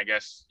thing, I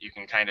guess you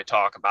can kind of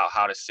talk about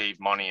how to save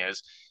money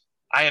is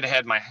I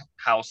had my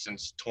house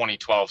since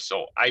 2012.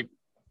 So I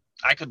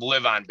could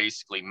live on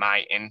basically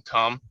my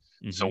income.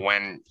 Mm-hmm. So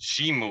when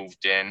she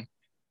moved in,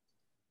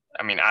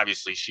 I mean,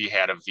 obviously she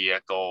had a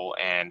vehicle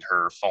and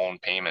her phone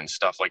payment,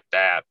 stuff like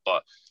that.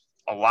 But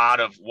a lot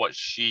of what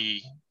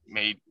she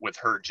made with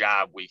her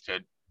job, we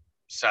could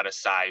set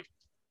aside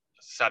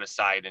set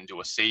aside into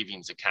a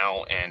savings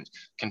account and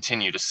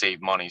continue to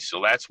save money.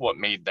 So that's what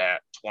made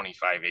that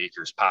 25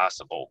 acres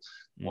possible,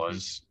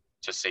 was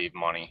to save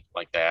money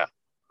like that.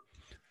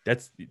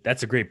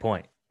 That's a great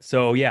point.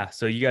 So yeah,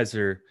 so you guys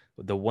are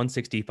the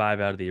 165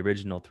 out of the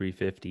original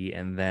 350,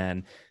 and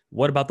then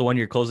what about the one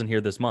you're closing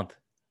here this month?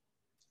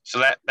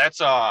 So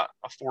that's a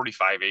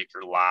 45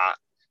 acre lot.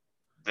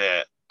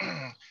 That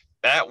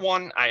that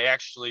one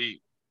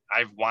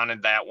I've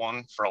wanted that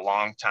one for a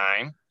long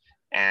time,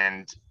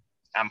 and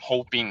I'm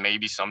hoping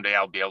maybe someday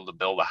I'll be able to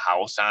build a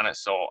house on it.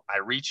 So I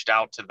reached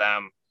out to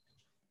them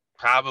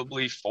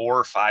probably 4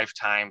 or 5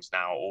 times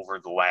now over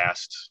the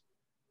last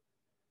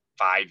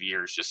 5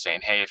 years, just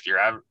saying, hey, if you're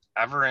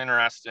ever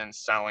interested in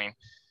selling,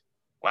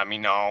 let me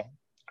know.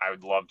 I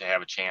would love to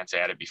have a chance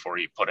at it before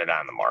you put it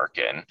on the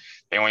market. And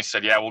they always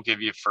said, yeah, we'll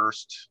give you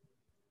first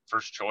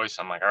choice.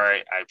 I'm like, all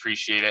right, I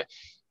appreciate it.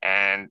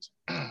 And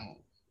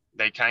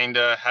they kind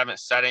of haven't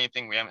said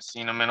anything. We haven't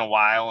seen them in a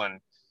while.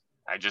 And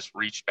I just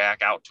reached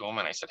back out to them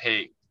and I said,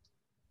 hey,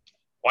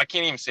 well, I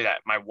can't even say that.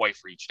 My wife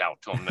reached out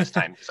to him this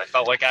time because I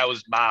felt like I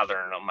was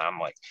bothering him. I'm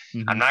like,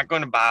 I'm not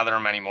going to bother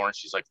him anymore. And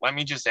she's like, let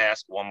me just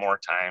ask one more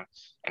time.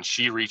 And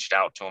she reached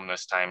out to him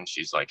this time. And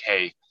she's like,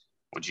 hey,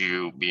 would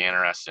you be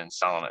interested in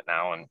selling it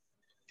now? And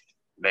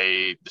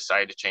they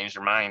decided to change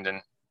their mind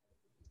and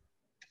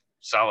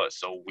sell it.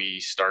 So we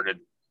started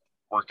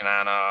working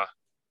on a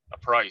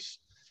price.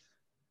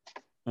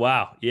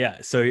 Wow.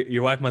 Yeah. So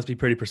your wife must be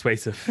pretty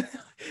persuasive.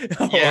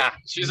 Yeah.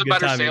 She's a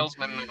better timing.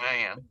 salesman than I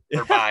am,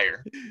 or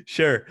buyer.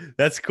 Sure.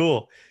 That's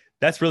cool.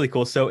 That's really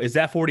cool. So is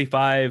that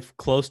 45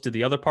 close to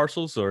the other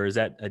parcels, or is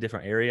that a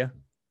different area?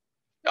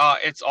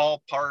 It's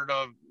all part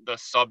of the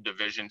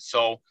subdivision.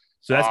 So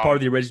that's part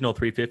of the original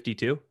 350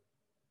 too?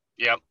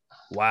 Yep.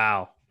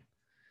 Wow.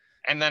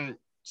 And then,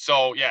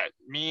 so yeah,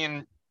 me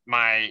and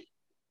my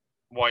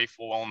wife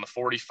will own the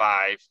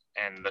 45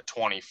 and the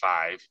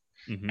 25.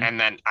 And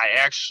then I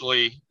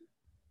actually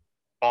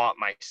bought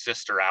my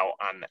sister out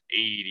on the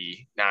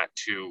 80 not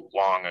too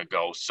long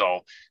ago.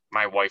 So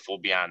my wife will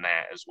be on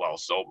that as well.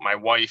 So my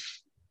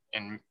wife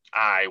and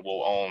I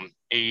will own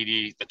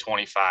 80, the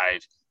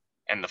 25,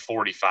 and the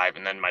 45.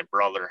 And then my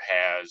brother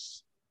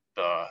has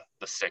the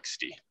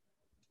 60.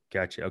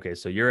 Gotcha. Okay.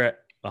 So you're at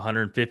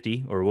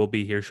 150, or will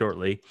be here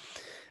shortly.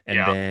 And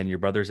then your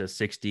brother's at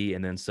 60.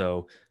 And then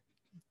so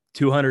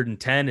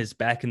 210 is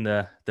back in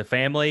the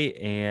family,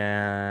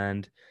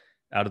 and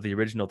out of the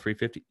original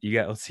 350,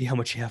 let's see how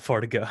much you have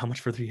far to go. How much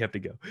further you have to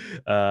go?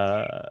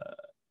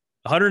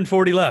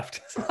 140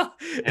 left.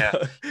 Yeah.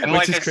 And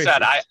like I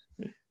said,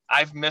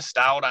 I've missed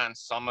out on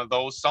some of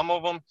those. Some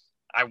of them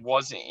I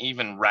wasn't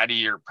even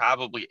ready or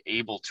probably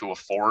able to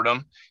afford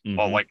them.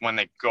 But like when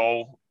they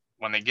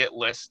get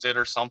listed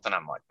or something,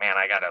 I'm like, man,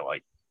 I got to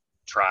like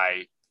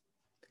try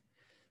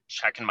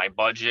checking my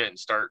budget and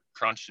start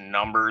crunching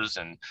numbers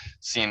and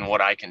seeing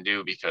what I can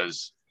do,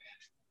 because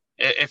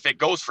if it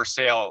goes for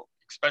sale,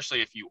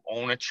 especially if you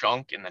own a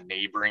chunk and the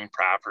neighboring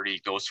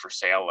property goes for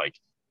sale, like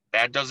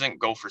that doesn't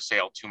go for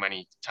sale too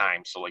many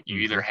times. So like you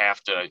either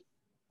have to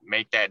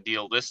make that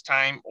deal this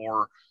time,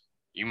 or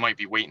you might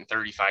be waiting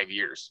 35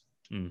 years.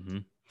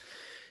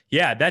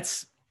 Yeah,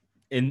 that's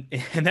and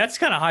that's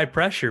kind of high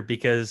pressure,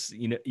 because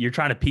you're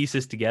trying to piece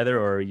this together,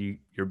 or you've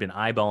been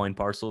eyeballing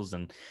parcels,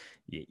 and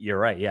you're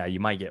right. Yeah, you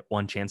might get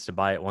one chance to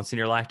buy it once in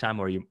your lifetime,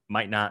 or you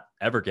might not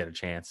ever get a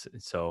chance.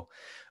 So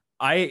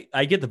I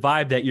get the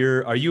vibe that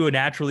are you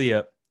naturally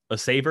a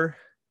saver?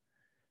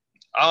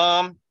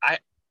 I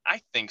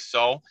think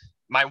so.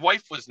 My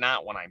wife was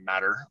not when I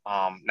met her.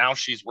 Now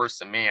she's worse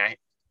than me.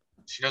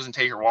 She doesn't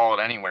take her wallet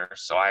anywhere,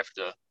 so I have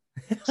to.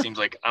 Seems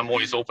like I'm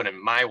always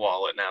opening my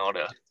wallet now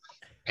to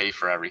pay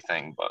for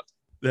everything. But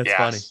that's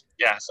funny.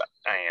 Yes,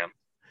 I am.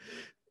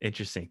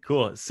 Interesting.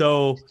 Cool.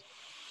 So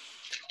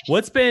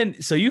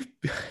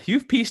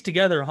you've pieced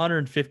together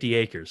 150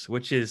 acres,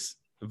 which is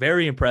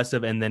very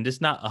impressive. And then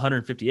just not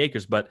 150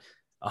 acres, but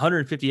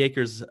 150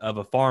 acres of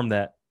a farm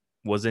that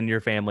was in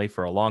your family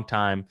for a long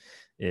time.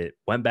 It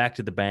went back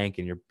to the bank,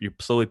 and you're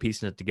slowly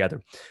piecing it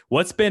together.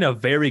 What's been a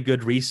very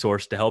good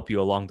resource to help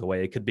you along the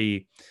way? It could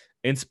be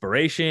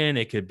inspiration.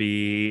 It could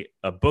be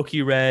a book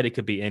you read. It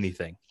could be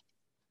anything.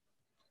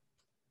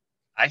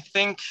 I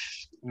think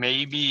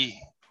maybe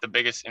the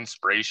biggest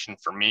inspiration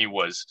for me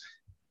was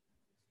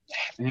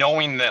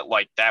knowing that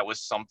like that was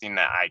something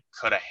that I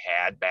could have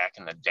had back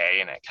in the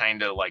day, and it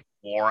kind of like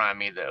wore on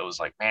me that it was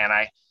like, man,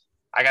 I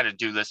got to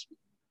do this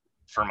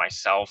for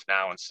myself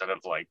now instead of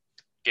like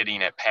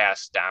getting it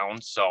passed down.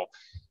 So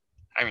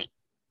I mean,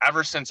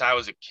 ever since I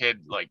was a kid,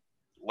 like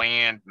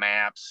land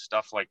maps,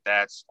 stuff like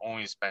that's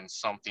always been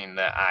something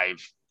that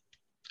I've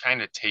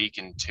kind of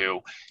taken to.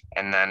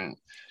 And then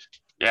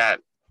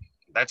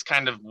that's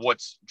kind of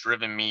what's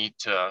driven me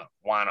to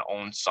want to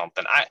own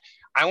something. I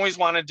always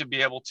wanted to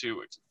be able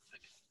to,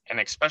 and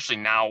especially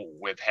now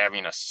with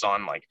having a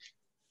son, like,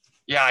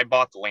 yeah, I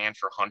bought the land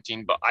for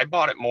hunting, but I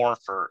bought it more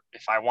for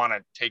if I want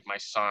to take my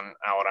son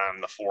out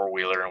on the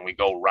 4-wheeler and we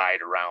go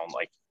ride around.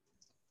 Like,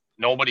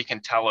 nobody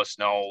can tell us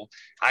no.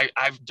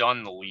 I've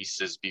done the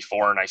leases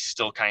before, and I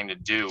still kind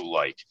of do.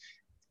 Like,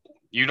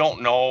 you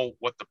don't know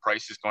what the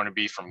price is going to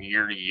be from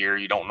year to year.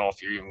 You don't know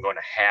if you're even going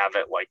to have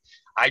it. Like,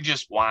 I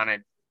just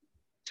wanted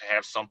to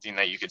have something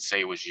that you could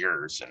say was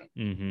yours.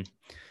 And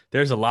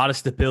There's a lot of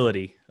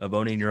stability of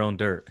owning your own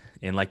dirt.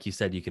 And like you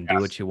said, you can do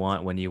yes, what you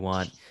want when you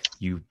want.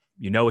 You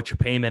know what your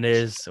payment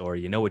is, or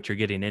you know what you're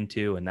getting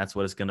into, and that's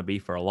what it's going to be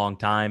for a long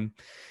time.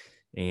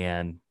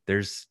 And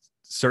there's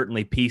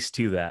certainly peace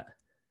to that.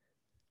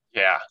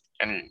 yeah.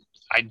 And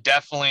I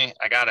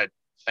got to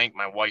thank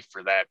my wife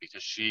for that,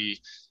 because she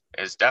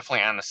is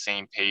definitely on the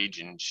same page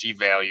and she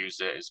values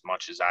it as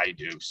much as I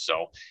do.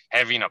 So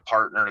having a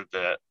partner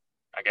that,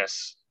 I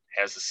guess,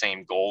 has the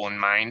same goal in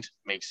mind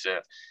makes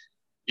it,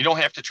 you don't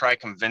have to try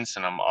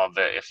convincing them of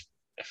it if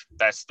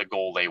that's the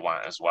goal they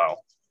want as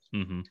well.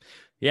 Mm-hmm.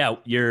 Yeah,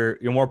 you're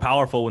more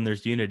powerful when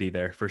there's unity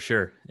there, for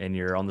sure, and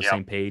you're on the Yep.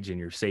 same page and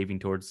you're saving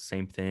towards the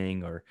same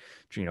thing, or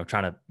trying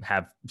to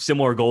have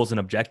similar goals and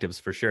objectives,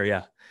 for sure.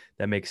 Yeah,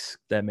 that makes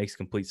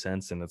complete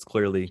sense, and it's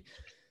clearly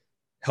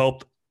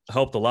helped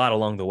a lot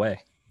along the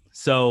way.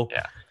 So,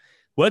 Yeah.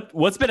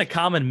 what's been a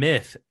common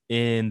myth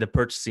in the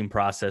purchasing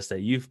process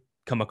that you've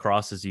come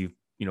across as you've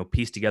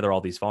pieced together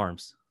all these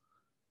farms?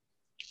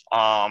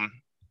 I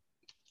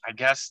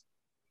guess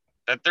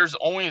that there's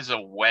always a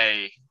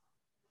way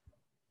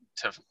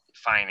to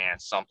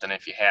finance something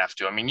if you have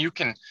to. I mean,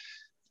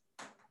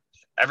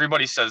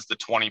 everybody says the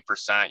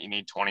 20%, you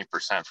need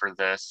 20% for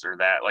this or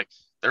that. Like,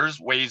 there's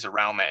ways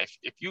around that.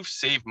 If you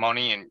save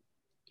money and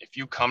if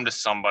you come to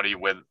somebody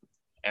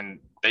and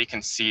they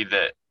can see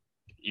that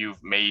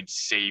you've made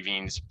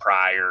savings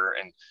prior,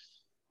 and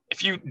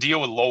if you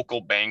deal with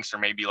local banks or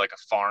maybe like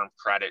a farm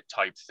credit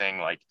type thing,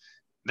 like,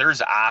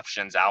 there's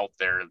options out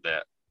there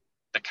that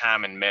the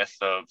common myth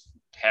of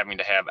having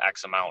to have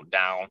X amount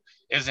down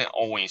isn't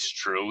always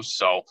true.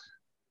 So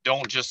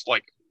don't just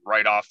like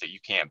write off that you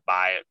can't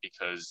buy it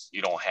because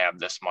you don't have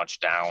this much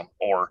down.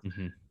 Or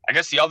I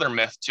guess the other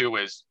myth too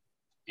is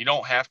you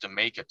don't have to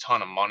make a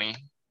ton of money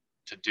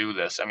to do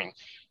this. I mean,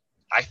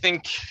 I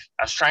think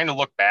I was trying to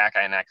look back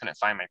and I couldn't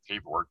find my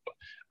paperwork, but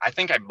I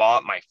think I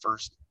bought my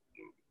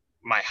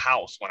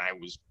house when I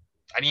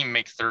didn't even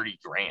make 30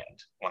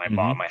 grand when I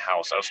bought my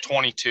house. I was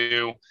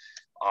 22.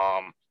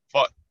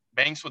 But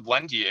banks would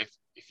lend you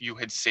if you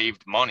had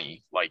saved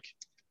money. Like,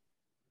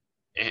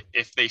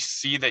 if they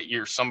see that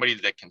you're somebody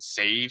that can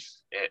save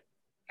it,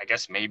 I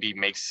guess maybe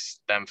makes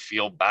them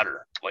feel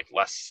better, like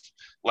less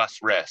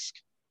risk.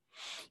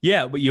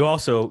 Yeah, but you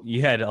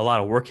had a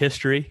lot of work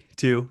history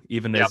too.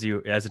 Even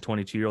Yep. as a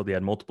 22-year-old, you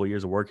had multiple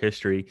years of work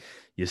history.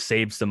 You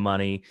saved some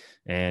money,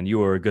 and you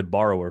were a good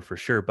borrower for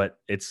sure. But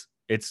it's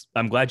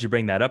I'm glad you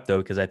bring that up though,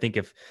 because I think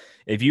if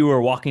you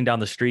were walking down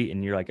the street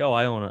and you're like, oh,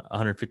 I own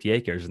 150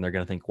 acres, and they're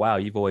going to think, wow,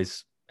 you've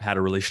always had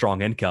a really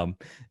strong income,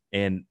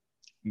 and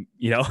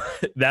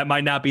that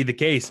might not be the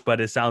case.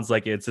 But it sounds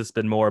like it's just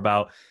been more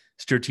about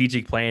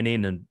strategic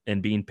planning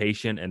and being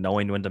patient and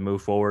knowing when to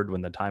move forward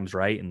when the time's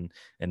right and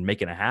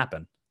making it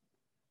happen.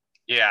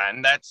 Yeah.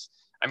 And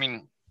I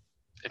mean,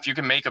 if you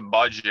can make a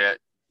budget,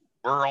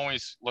 we're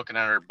always looking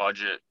at our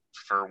budget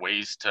for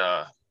ways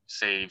to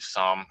save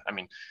some. I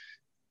mean,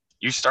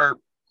 you start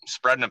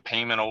spreading a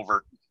payment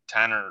over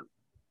 10 or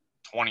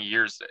 20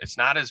 years, it's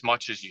not as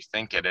much as you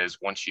think it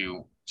is once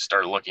you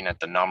start looking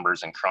at the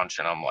numbers and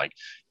crunching them. Like,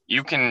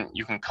 you can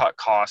cut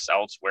costs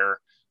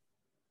elsewhere.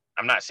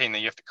 I'm not saying that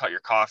you have to cut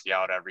your coffee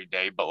out every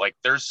day, but like,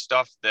 there's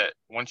stuff that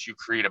once you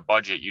create a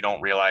budget, you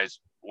don't realize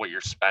what you're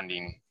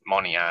spending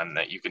money on,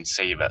 that you can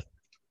save it.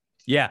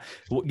 Yeah.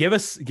 Well, give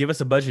us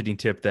a budgeting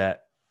tip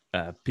that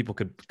people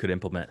could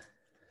implement.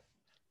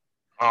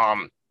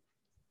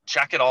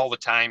 Check it all the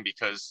time,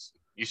 because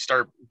you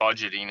start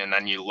budgeting and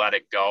then you let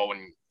it go,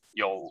 and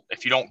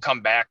if you don't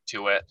come back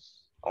to it,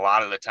 a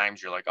lot of the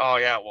times you're like, oh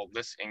yeah, well,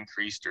 this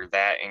increased or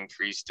that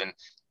increased. And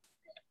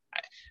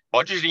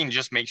budgeting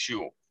just makes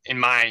you, in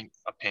my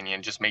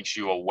opinion, just makes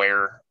you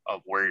aware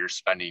of where you're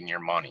spending your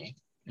money.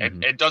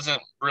 It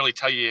doesn't really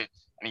tell you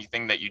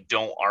anything that you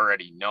don't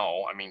already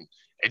know. I mean,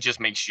 it just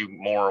makes you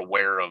more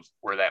aware of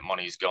where that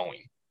money's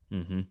going.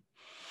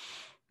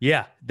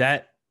 Yeah,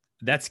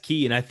 that's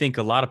key. And I think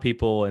a lot of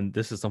people, and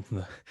this is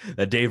something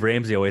that Dave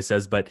Ramsey always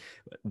says, but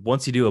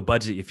once you do a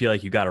budget, you feel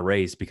like you got a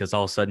raise, because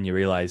all of a sudden you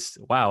realize,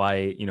 wow,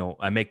 I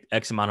make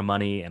X amount of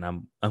money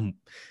and I'm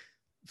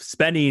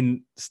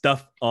spending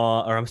stuff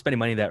or I'm spending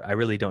money that I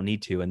really don't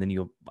need to. And then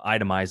you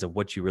itemize of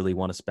what you really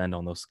want to spend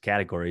on those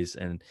categories.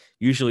 And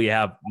usually you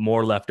have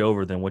more left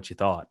over than what you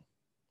thought.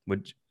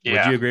 Would you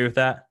agree with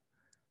that?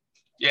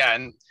 Yeah.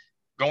 And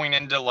going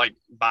into like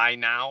buy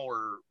now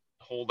or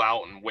hold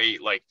out and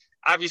wait, like,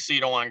 obviously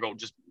you don't want to go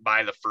just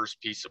buy the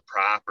first piece of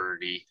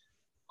property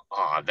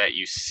that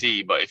you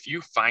see. But if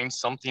you find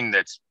something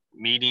that's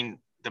meeting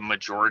the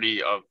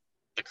majority of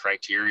the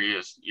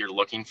criteria you're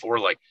looking for,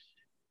 like,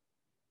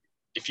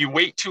 if you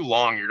wait too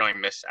long, you're going to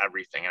miss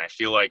everything. And I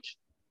feel like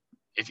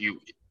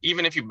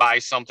even if you buy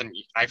something,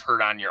 I've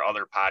heard on your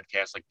other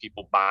podcasts, like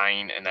people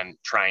buying and then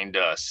trying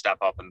to step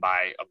up and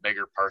buy a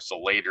bigger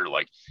parcel later,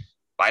 like,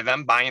 by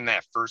them buying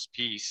that first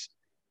piece,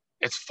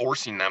 it's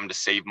forcing them to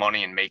save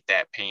money and make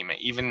that payment,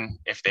 even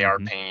if they are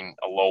Mm-hmm. paying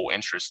a low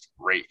interest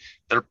rate.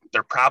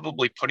 They're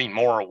probably putting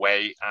more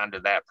away onto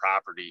that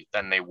property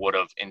than they would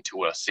have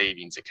into a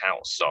savings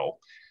account. So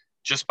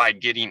just by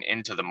getting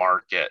into the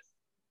market,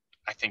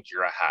 I think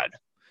you're ahead.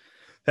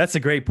 That's a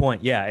great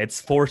point. Yeah,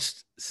 it's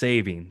forced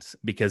savings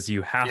because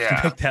you have to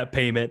Yeah. make that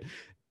payment.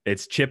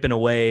 It's chipping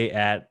away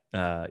at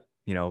the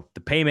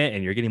payment,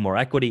 and you're getting more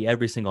equity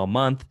every single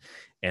month.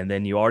 And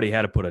then you already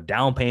had to put a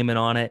down payment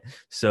on it.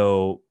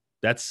 So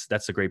that's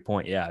a great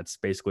point. Yeah, it's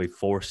basically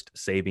forced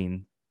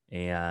saving,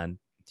 and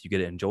you get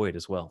to enjoy it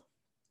as well.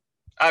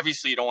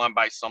 Obviously, you don't want to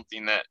buy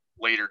something that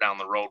later down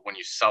the road when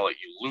you sell it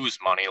you lose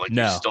money. Like, you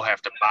No. still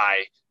have to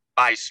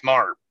buy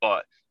smart.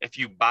 But if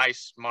you buy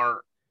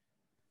smart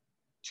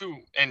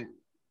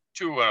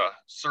to a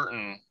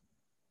certain,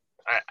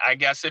 I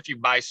guess if you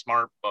buy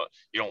smart but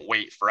you don't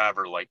wait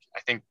forever, like, I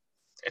think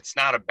it's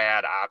not a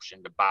bad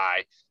option to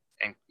buy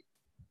and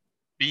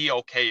be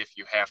okay if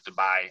you have to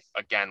buy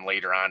again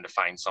later on to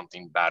find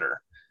something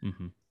better.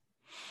 Mm-hmm.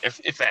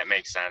 If that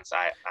makes sense.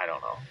 I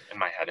don't know. In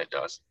my head it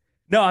does.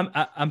 No,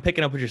 I'm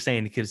picking up what you're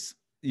saying, because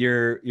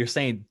you're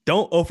saying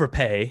don't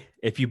overpay.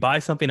 If you buy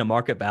something at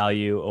market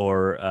value,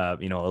 or a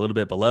little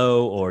bit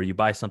below, or you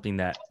buy something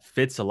that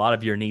fits a lot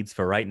of your needs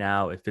for right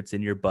now, it fits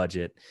in your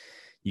budget,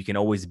 you can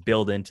always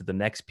build into the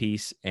next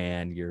piece,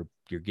 and you're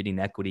getting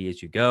equity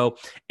as you go,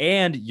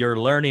 and you're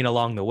learning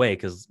along the way.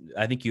 Because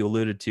I think you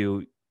alluded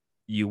to,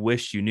 you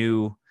wish you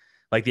knew,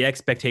 like, the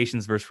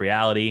expectations versus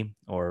reality,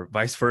 or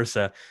vice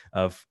versa.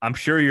 Of, I'm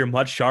sure you're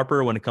much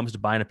sharper when it comes to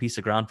buying a piece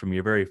of ground from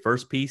your very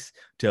first piece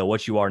to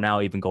what you are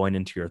now, even going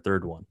into your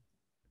third one.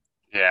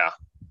 Yeah.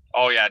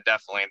 Oh yeah,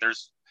 definitely.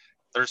 There's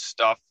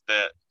stuff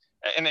that,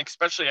 and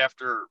especially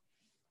after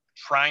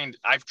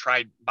I've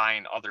tried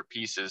buying other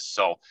pieces.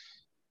 So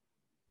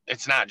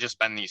it's not just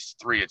been these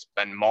three, it's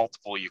been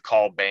multiple. You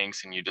call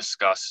banks and you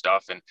discuss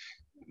stuff, and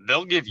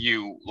they'll give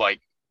you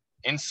like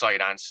insight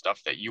on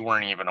stuff that you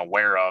weren't even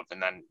aware of.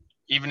 And then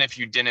even if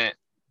you didn't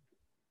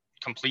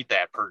complete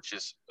that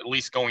purchase, at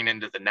least going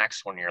into the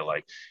next one, you're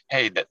like,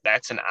 hey,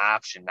 that's an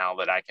option now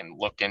that I can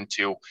look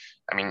into.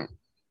 I mean,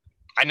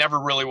 I never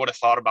really would have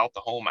thought about the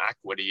home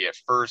equity at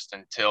first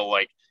until,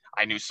 like,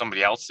 I knew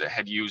somebody else that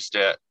had used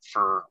it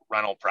for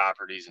rental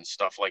properties and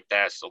stuff like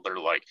that. So they're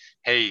like,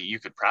 hey, you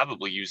could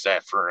probably use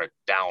that for a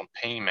down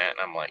payment.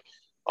 And I'm like,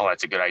 oh,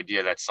 that's a good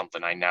idea. That's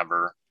something I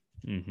never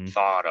Mm-hmm.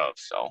 thought of.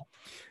 So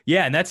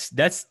Yeah, and that's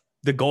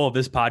the goal of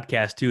this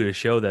podcast too, to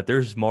show that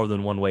there's more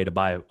than one way to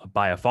buy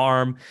a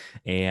farm.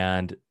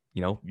 And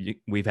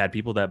we've had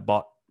people that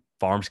bought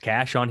farms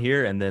cash on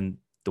here, and then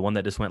the one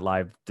that just went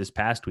live this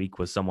past week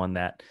was someone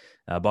that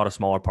bought a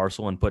smaller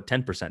parcel and put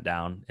 10%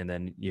 down, and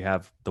then you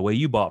have the way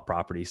you bought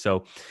property.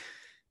 So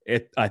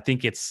I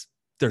think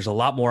there's a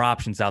lot more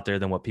options out there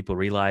than what people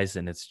realize,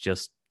 and it's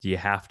just, you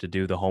have to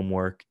do the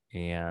homework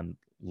and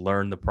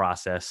learn the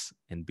process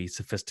and be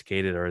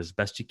sophisticated, or as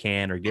best you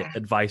can, or get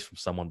advice from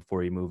someone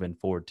before you move in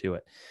forward to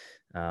it.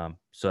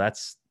 So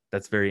that's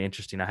very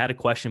interesting. I had a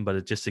question, but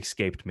it just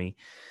escaped me.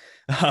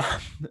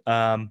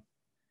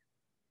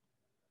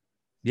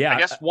 Yeah. I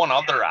guess one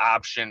other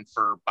option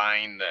for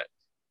buying that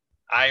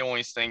I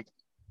always think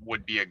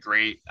would be a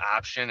great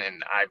option,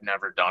 and I've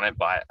never done it,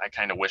 but I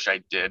kind of wish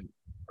I did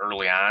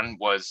early on,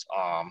 was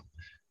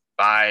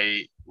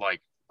buy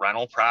like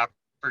rental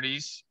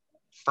properties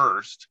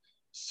first.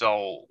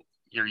 So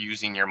you're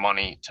using your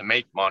money to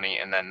make money,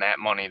 and then that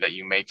money that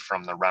you make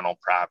from the rental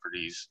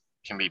properties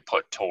can be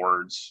put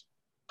towards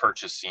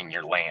purchasing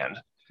your land.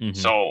 Mm-hmm.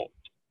 So,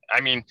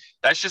 I mean,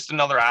 that's just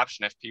another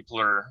option if people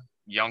are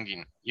young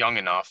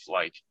enough,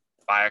 like,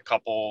 buy a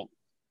couple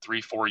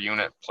 3-4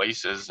 unit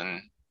places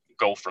and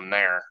go from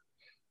there.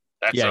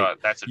 That's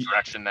a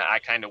direction that I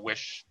kind of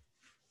wish,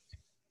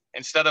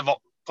 instead of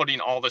putting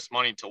all this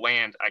money to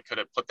land, I could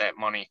have put that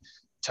money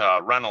to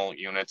rental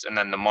units, and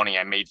then the money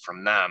I made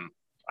from them,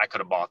 I could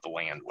have bought the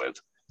land with.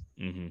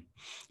 Mm-hmm.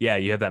 Yeah,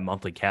 you have that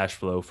monthly cash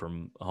flow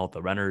from all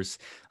the renters.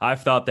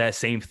 I've thought that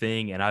same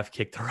thing, and I've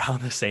kicked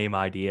around the same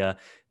idea,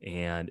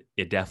 and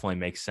it definitely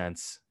makes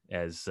sense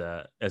as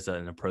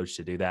an approach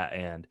to do that.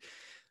 And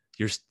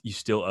you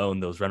still own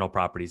those rental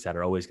properties that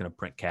are always going to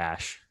print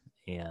cash,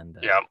 and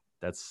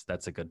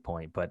that's a good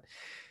point. But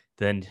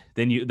then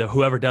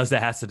whoever does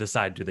that has to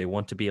decide, do they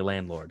want to be a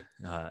landlord?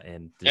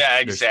 And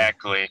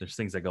exactly. There's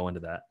things that go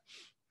into that.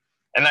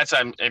 And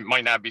it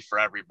might not be for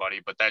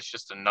everybody, but that's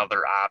just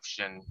another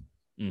option,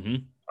 mm-hmm.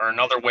 or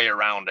another way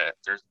around it.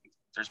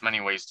 There's many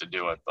ways to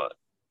do it, but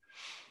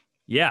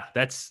yeah,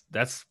 that's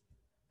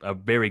a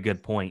very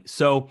good point.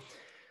 So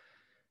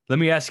let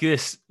me ask you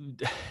this.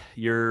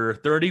 You're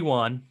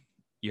 31,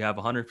 you have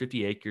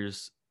 150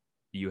 acres,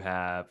 you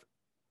have,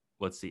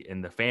 let's see,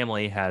 and the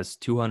family has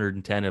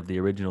 210 of the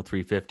original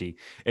 350.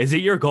 Is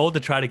it your goal to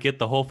try to get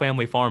the whole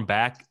family farm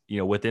back,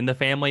 within the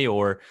family,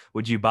 or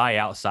would you buy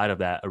outside of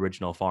that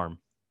original farm?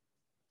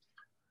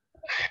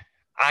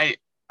 I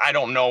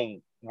don't know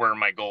where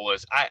my goal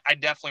is. I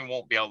definitely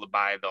won't be able to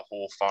buy the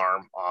whole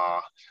farm.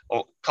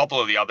 A couple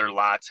of the other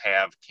lots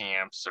have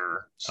camps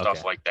or stuff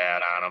Okay. like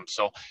that on them.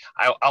 So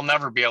I'll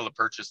never be able to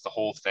purchase the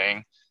whole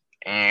thing.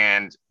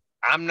 And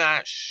I'm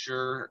not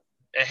sure,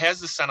 it has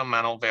the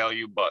sentimental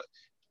value, but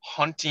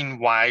hunting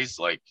wise,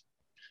 like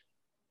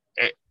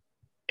it,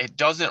 it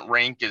doesn't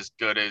rank as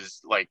good as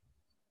like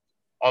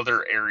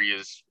other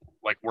areas,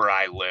 like where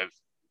I live.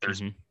 There's,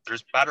 Mm-hmm.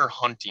 there's better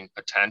hunting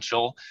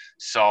potential.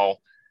 So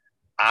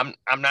I'm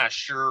not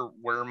sure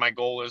where my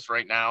goal is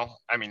right now.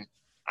 I mean,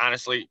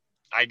 honestly,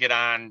 I get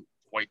on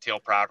whitetail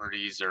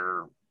properties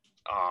or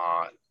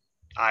uh,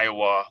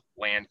 Iowa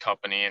Land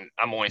Company, and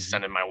I'm always Mm-hmm.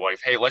 sending my wife,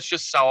 "Hey, let's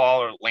just sell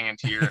all our land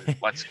here and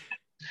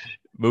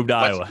Move to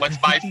Iowa. let's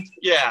buy."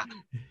 Yeah,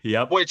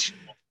 Yep. which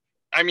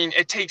I mean,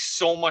 it takes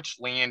so much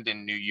land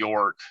in New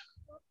York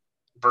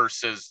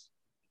versus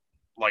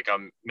like a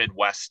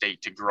Midwest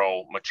state to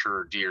grow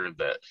mature deer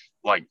that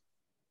like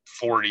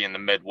 40 in the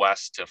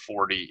Midwest to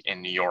 40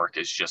 in New York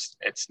is just,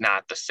 it's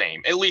not the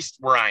same, at least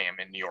where I am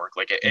in New York.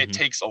 Like it Mm-hmm.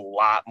 takes a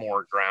lot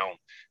more ground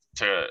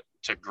to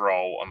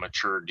grow a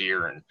mature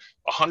deer, and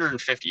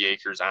 150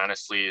 acres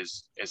honestly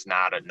is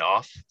not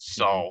enough.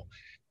 So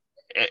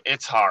Mm-hmm.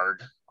 it's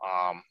hard.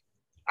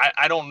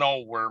 I don't know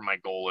where my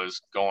goal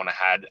is going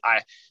ahead.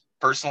 I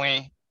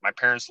personally, my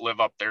parents live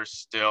up there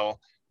still.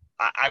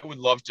 I would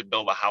love to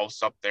build a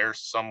house up there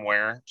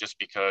somewhere just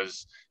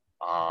because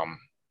um,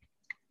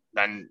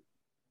 then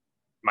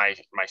my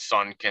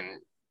son can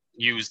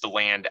use the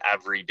land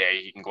every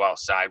day. He can go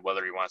outside,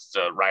 whether he wants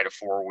to ride a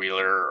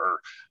four-wheeler or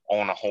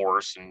own a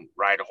horse and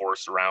ride a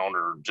horse around,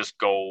 or just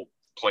go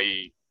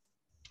play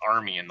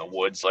army in the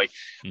woods. Like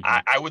Mm-hmm.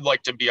 I would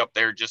like to be up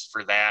there just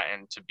for that,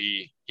 and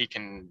he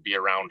can be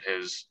around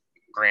his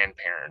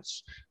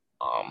grandparents.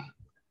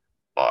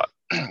 But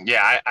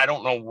yeah, I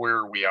don't know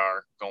where we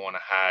are going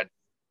ahead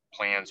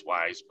plans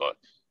wise, but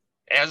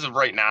as of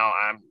right now,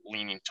 I'm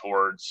leaning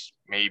towards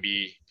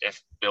maybe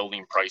if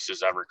building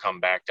prices ever come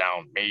back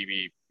down,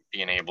 maybe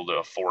being able to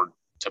afford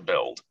to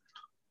build.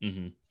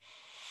 Mm-hmm.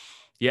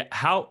 Yeah.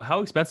 How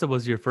expensive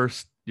was your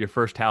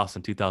first house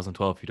in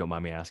 2012, if you don't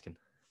mind me asking?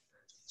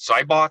 So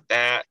I bought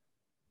that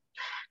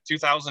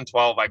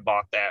 2012. I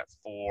bought that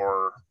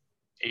for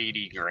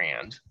 80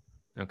 grand,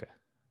 Okay.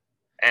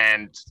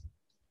 and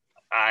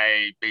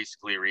I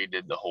basically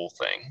redid the whole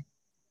thing.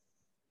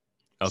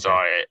 So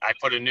Okay. I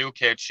put a new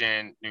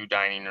kitchen, new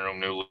dining room,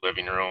 new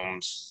living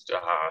rooms,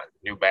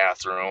 new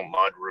bathroom,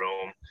 mud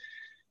room.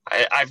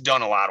 I've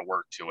done a lot of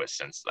work to it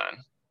since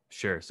then.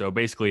 Sure. So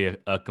basically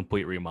a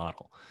complete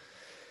remodel.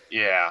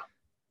 Yeah.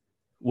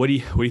 What do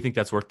you think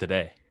that's worth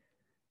today?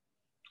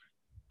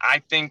 I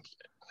think,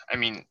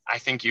 I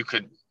think you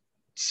could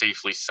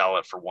safely sell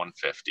it for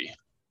 150.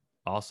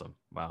 Awesome.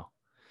 Wow.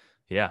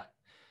 Yeah.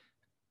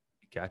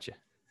 Gotcha.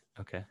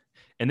 Okay.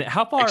 And then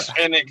how far?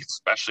 And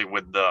especially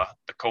with the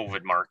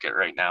COVID market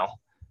right now.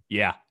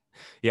 Yeah.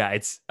 Yeah.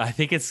 I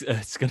think it's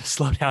going to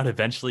slow down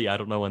eventually. I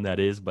don't know when that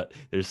is, but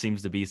there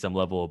seems to be some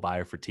level of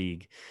buyer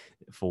fatigue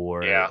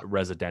for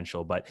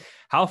residential. But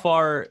how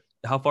far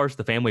is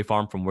the family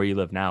farm from where you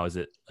live now? Is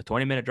it a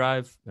 20-minute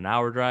drive, an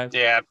hour drive?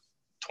 Yeah.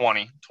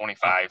 20,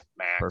 25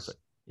 max. Perfect.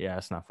 Yeah.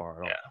 It's not far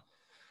at all. Yeah.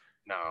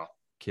 No.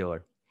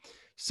 Killer.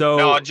 So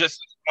no, just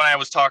when I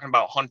was talking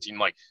about hunting,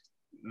 like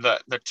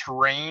the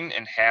terrain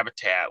and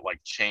habitat like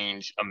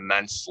change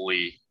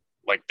immensely.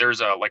 Like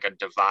there's a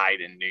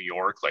divide in New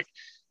York. Like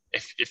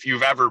if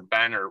you've ever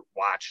been or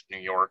watched New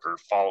York or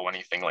follow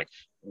anything, like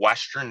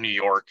Western New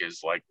York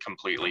is like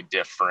completely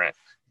different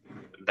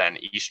than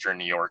Eastern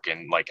New York.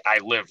 And like I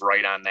live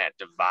right on that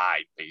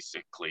divide,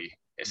 basically,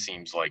 it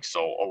seems like.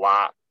 So a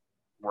lot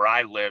where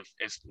I live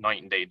is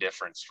night and day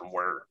difference from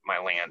where my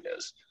land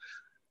is.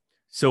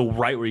 So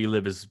right where you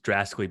live is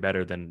drastically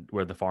better than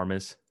where the farm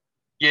is?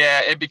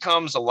 Yeah, it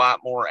becomes a lot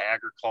more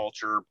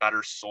agriculture,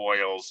 better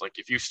soils. Like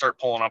if you start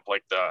pulling up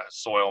like the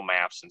soil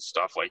maps and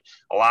stuff, like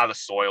a lot of the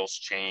soils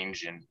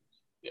change, and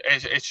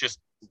it's just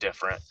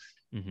different.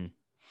 Mm-hmm.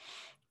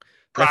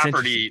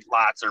 Property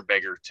lots are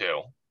bigger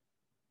too.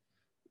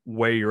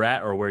 Where you're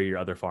at, or where your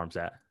other farm's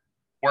at?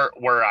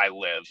 Where I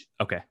live.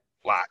 Okay.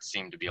 Lots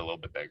seem to be a little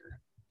bit bigger.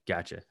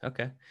 Gotcha.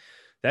 Okay.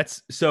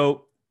 That's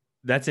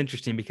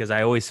interesting, because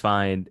I always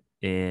find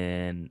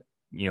in,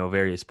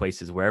 various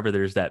places, wherever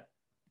there's that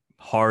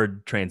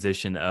hard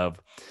transition of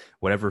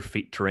whatever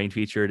terrain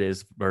feature it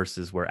is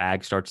versus where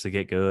ag starts to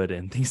get good,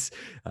 and these,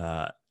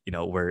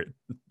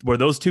 where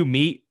those two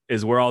meet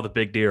is where all the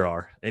big deer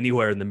are.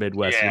 Anywhere in the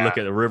Midwest, Yeah. You look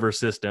at the river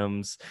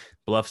systems,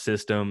 bluff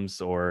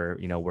systems, or,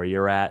 where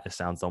you're at, it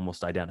sounds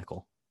almost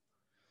identical.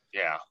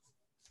 Yeah.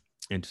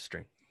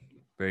 Interesting.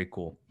 Very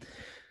cool.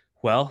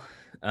 Well,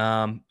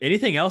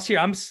 anything else here?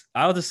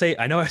 I'll just say,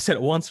 I know I said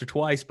it once or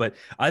twice, but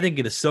I think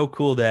it is so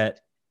cool that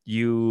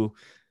you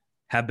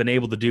have been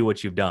able to do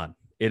what you've done.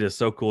 It is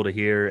so cool to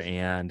hear.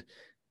 And,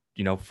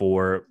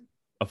 for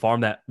a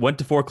farm that went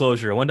to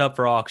foreclosure, went up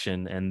for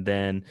auction, and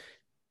then,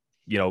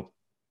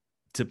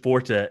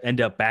 to end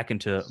up back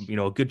into,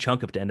 a good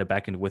chunk of it to end up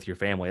back into with your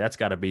family, that's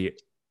got to be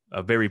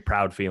a very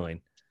proud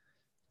feeling.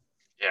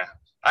 Yeah.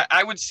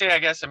 I would say, I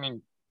guess, I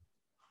mean,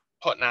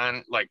 putting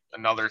on like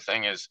another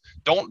thing is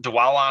don't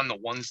dwell on the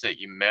ones that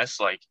you miss.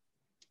 Like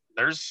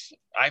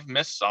I've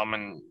missed some,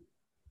 and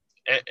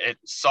it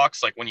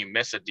sucks like when you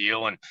miss a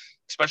deal, and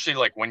especially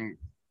like when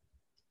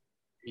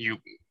you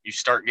you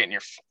start getting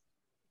your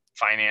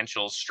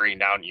financials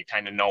straightened out and you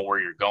kind of know where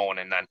you're going,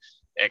 and then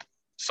it,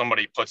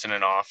 somebody puts in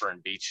an offer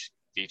and beats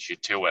you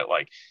to it.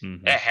 Like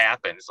it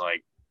happens,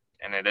 like,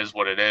 and it is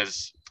what it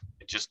is.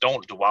 Just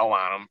don't dwell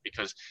on them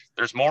because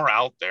there's more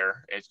out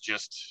there. It's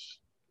just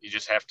you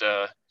just have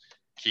to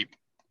keep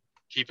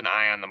an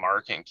eye on the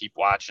market and keep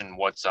watching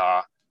what's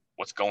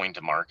going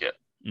to market.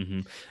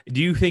 Mm-hmm.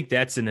 Do you think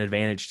that's an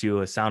advantage to you?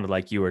 It sounded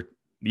like you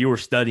were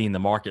studying the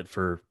market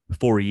for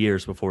 4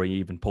 years before you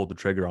even pulled the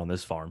trigger on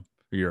this farm,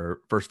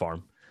 your first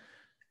farm.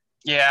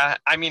 Yeah,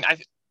 I mean,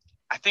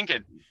 I think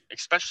it,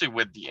 especially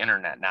with the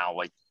internet now,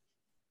 like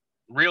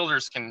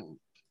realtors can,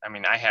 I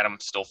mean, I had them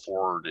still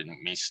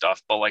forwarding me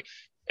stuff, but like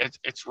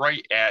it's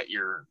right at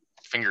your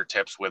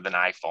fingertips with an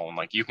iPhone.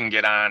 Like you can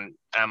get on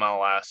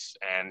MLS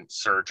and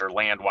search or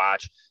Land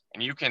Watch,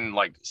 and you can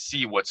like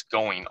see what's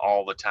going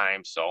all the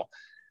time. So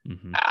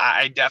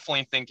I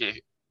definitely think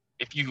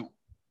if you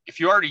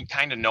already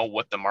kind of know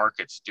what the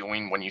market's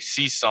doing, when you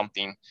see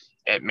something,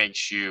 it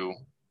makes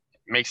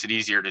it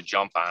easier to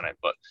jump on it.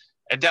 But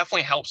it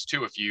definitely helps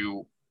too if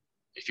you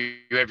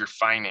have your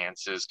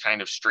finances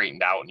kind of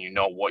straightened out and you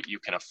know what you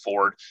can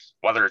afford,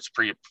 whether it's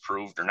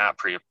pre-approved or not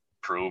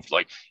pre-approved.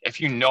 Like if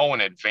you know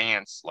in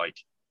advance, like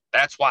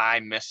that's why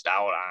I missed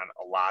out on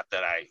a lot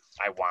that I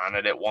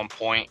wanted at one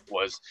point.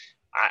 Was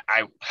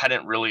I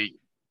hadn't really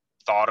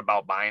thought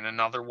about buying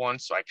another one,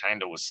 so I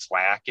kind of was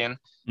slacking.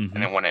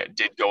 And then when it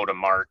did go to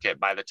market,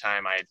 by the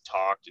time I had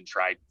talked and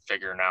tried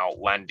figuring out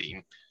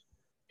lending,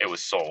 it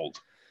was sold.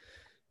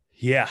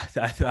 Yeah,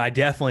 I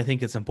definitely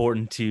think it's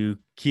important to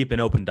keep an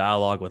open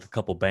dialogue with a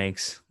couple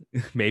banks.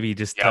 Maybe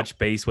just touch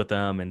base with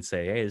them and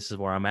say, hey, this is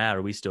where I'm at.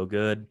 Are we still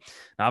good? And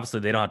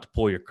obviously, they don't have to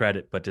pull your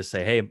credit, but just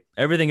say, hey,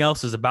 everything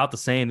else is about the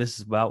same. This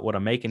is about what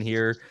I'm making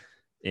here.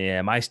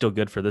 Am I still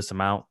good for this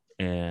amount?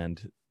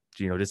 And,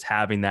 just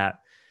having that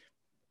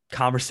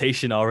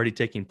conversation already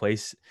taking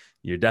place,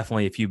 you're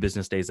definitely a few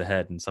business days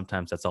ahead. And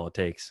sometimes that's all it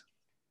takes.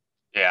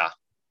 Yeah.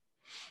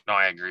 No,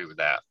 I agree with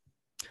that.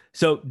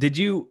 So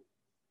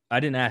I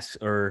didn't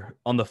ask, or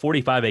on the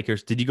 45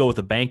 acres, did you go with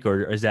a bank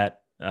or is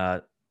that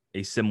a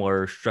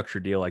similar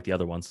structure deal like the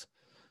other ones?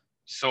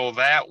 So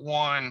that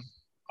one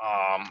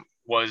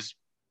was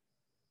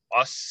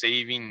us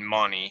saving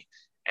money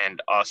and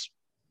us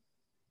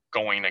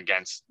going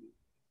against,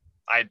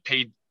 I'd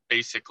paid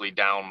basically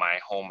down my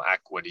home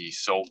equity.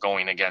 So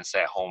going against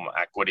that home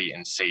equity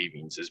and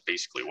savings is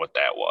basically what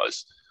that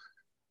was.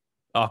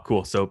 Oh,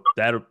 cool. So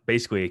that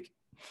basically,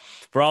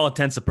 for all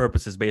intents and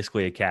purposes,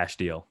 basically a cash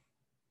deal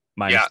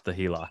minus the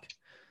HELOC.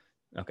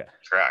 Okay.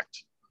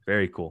 Correct.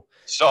 Very cool.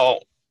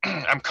 So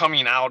I'm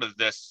coming out of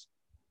this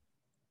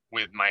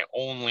with my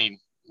only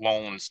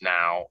loans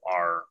now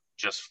are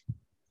just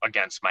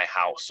against my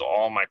house. So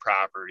all my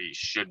properties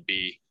should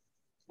be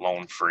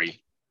loan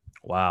free.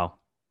 Wow.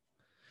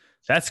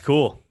 That's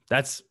cool.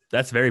 That's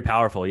very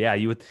powerful. Yeah.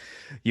 You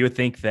would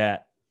think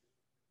that,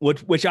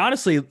 which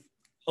honestly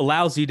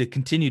allows you to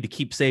continue to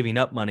keep saving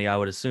up money, I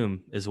would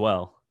assume as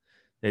well.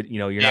 That,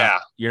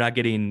 you're not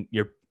getting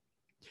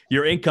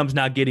your income's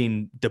not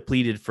getting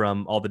depleted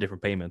from all the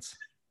different payments.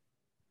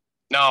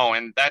 No.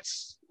 And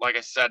that's, like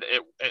I said,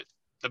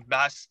 the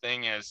best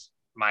thing is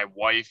my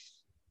wife,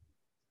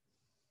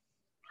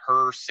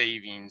 her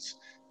savings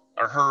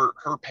or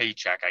her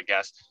paycheck, I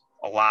guess,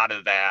 a lot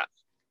of that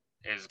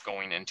is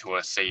going into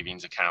a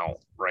savings account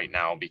right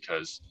now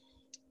because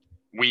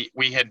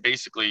we had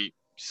basically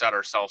set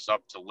ourselves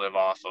up to live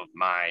off of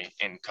my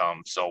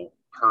income. So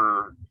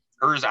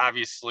hers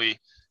obviously,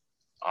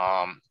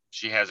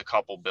 she has a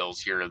couple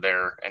bills here or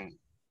there, and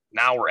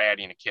now we're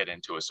adding a kid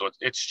into it. So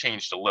it's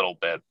changed a little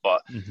bit,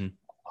 but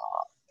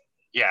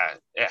yeah,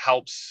 it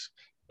helps.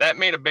 That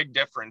made a big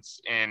difference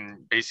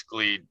in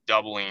basically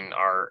doubling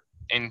our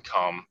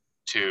income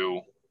to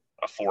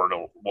afford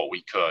what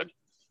we could.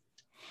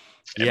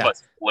 Yeah.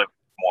 But live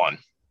one.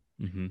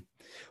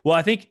 Well,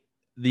 I think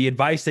the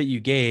advice that you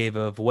gave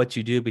of what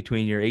you do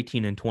between your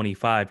 18 and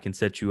 25 can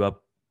set you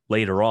up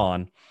later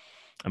on.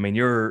 I mean,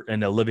 you're a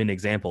living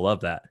example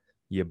of that.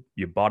 You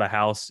bought a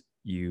house,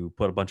 you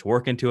put a bunch of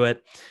work into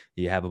it,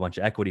 you have a bunch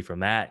of equity from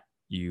that,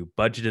 you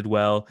budgeted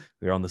well,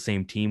 you're on the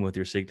same team with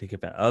your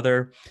significant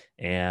other,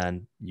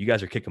 and you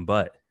guys are kicking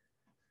butt.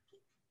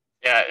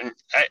 Yeah, and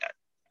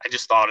I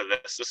just thought of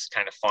this. This is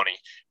kind of funny,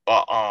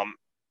 but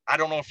I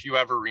don't know if you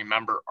ever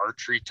remember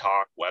Archery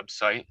Talk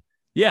website.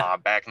 Yeah.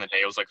 Back in the day,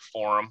 it was like a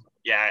forum.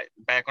 Yeah,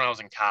 back when I was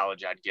in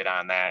college, I'd get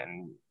on that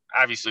and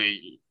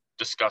obviously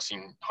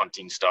discussing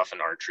hunting stuff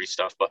and archery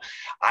stuff. But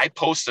I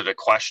posted a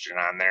question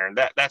on there, and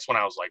that's when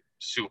I was like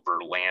super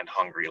land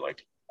hungry.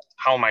 Like,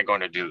 how am I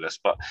going to do this?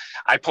 But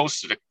I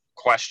posted a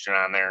question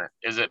on there.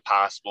 Is it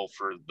possible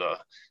for the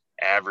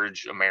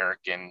average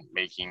American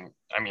making,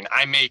 I mean,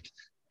 I make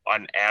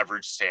an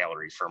average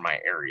salary for my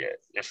area,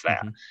 if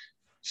that.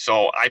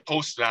 So I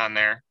posted on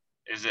there,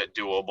 is it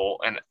doable?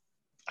 And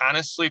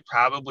honestly,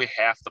 probably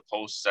half the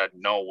posts said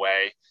no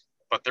way,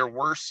 but there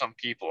were some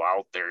people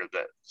out there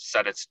that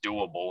said it's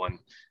doable, and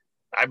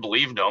I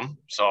believed them.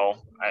 So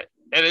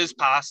it is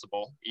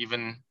possible.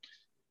 Even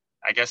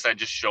I guess that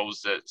just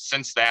shows that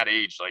since that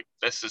age, like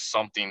this is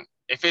something.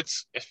 If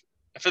it's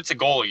a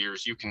goal of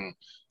yours, you can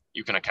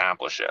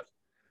accomplish it.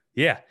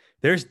 Yeah,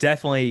 there's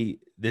definitely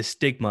this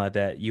stigma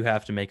that you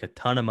have to make a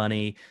ton of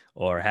money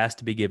or it has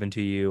to be given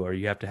to you or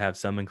you have to have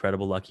some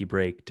incredible lucky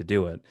break to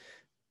do it.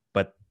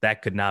 But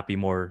that could not be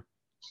more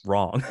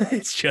wrong.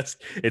 It's way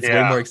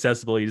Yeah. more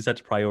accessible. You just have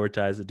to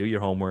prioritize it, do your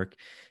homework.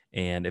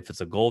 And if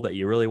it's a goal that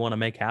you really want to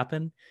make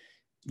happen,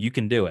 you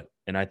can do it.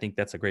 And I think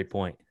that's a great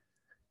point.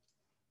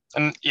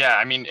 And yeah,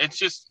 I mean,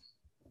 it's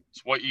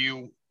what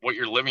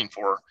you're living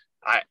for.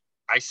 I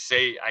I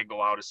say I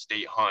go out of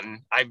state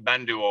hunting. I've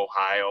been to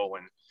Ohio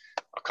and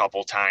a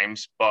couple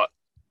times, but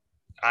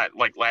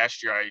like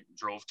last year I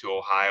drove to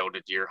Ohio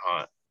to deer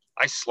hunt.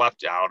 I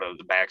slept out of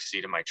the back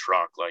seat of my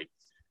truck. Like,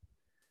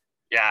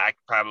 yeah, I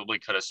probably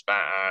could have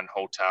spent on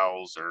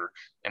hotels or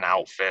an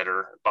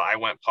outfitter, but I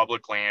went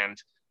public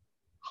land,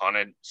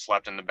 hunted,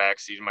 slept in the back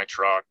seat of my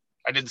truck.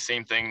 I did the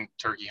same thing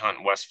turkey hunt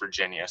in West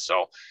Virginia.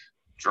 So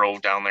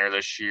drove down there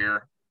this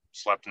year,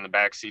 slept in the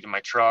back seat of my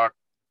truck,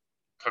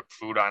 cooked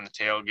food on the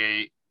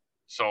tailgate.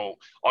 So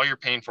all you're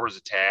paying for is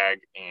a tag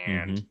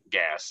and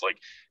gas. Like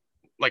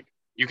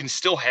you can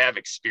still have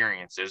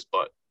experiences,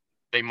 but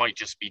they might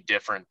just be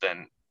different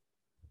than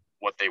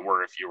what they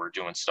were if you were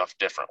doing stuff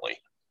differently.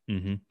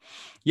 Mm-hmm.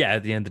 Yeah,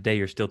 at the end of the day,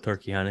 you're still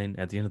turkey hunting.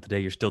 At the end of the day,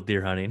 you're still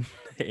deer hunting,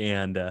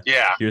 and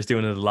Yeah, you're just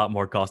doing it a lot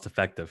more cost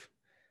effective.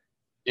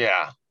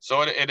 yeah.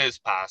 So it is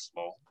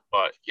possible,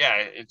 but yeah,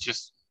 it's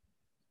just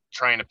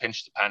trying to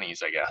pinch the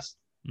pennies, I guess.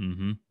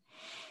 Mm-hmm.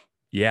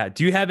 Yeah.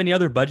 Do you have any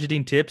other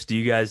budgeting tips? Do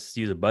you guys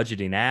use a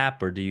budgeting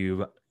app, or do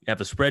you have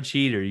a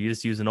spreadsheet, or you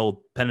just use an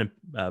old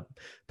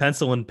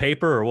pencil and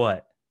paper, or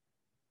what?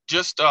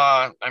 Just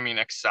I mean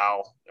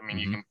Excel. I mean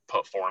you Mm-hmm. can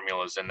put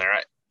formulas in there.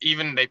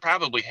 Even they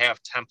probably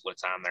have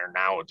templates on there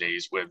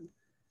nowadays with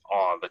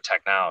all the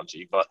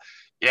technology. But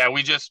yeah,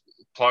 we just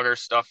plug our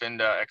stuff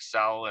into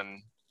Excel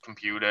and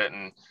compute it,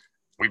 and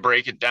we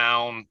break it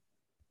down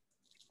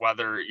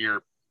whether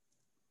you're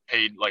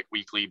paid like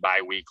weekly,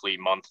 bi-weekly,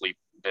 monthly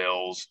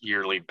bills,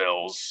 yearly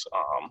bills,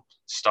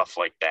 stuff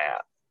like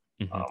that.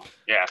 Mm-hmm.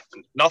 Yeah,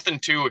 nothing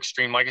too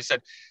extreme. Like I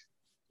said,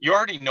 you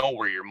already know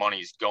where your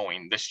money's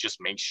going. This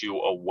just makes you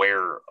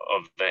aware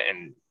of it.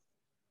 And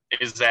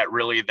is that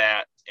really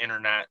that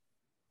internet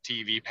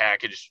TV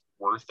package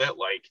worth it?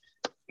 Like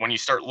when you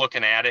start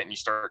looking at it and you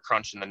start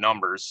crunching the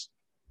numbers,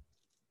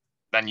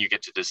 then you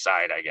get to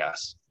decide, I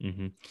guess.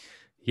 Mm-hmm.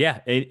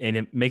 Yeah, and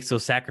it makes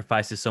those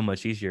sacrifices so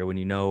much easier when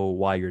you know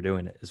why you're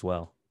doing it as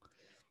well.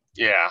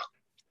 Yeah,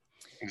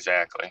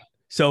 exactly.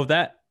 So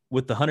that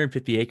with the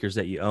 150 acres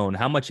that you own,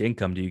 how much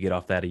income do you get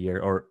off that a year?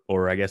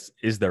 Or I guess,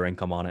 is there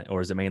income on it? Or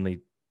is it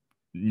mainly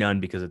none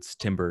because it's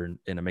timber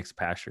and a mixed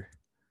pasture?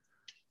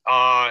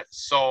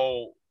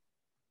 So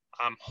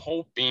I'm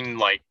hoping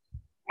like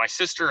my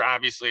sister,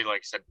 obviously, like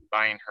I said,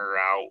 buying her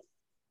out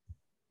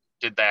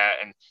did that.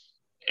 And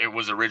it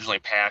was originally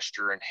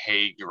pasture and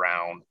hay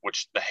ground,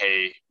 which the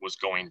hay was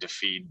going to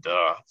feed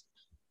the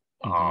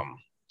Mm-hmm.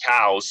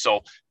 cows.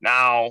 So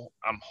now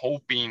I'm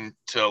hoping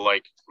to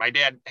like my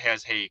dad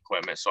has hay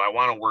equipment, so I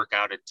want to work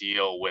out a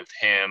deal with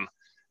him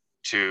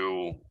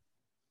to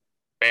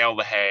bale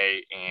the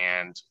hay,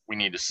 and we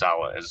need to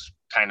sell it is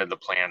kind of the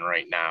plan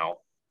right now.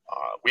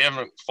 We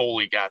haven't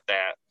fully got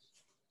that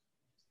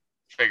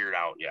figured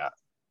out yet,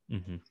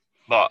 Mm-hmm.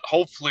 but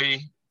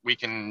hopefully we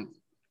can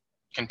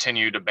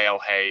continue to bale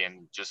hay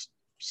and just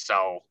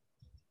sell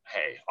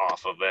hay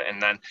off of it,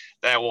 and then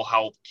that will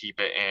help keep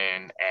it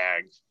in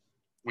ag.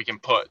 We can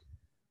put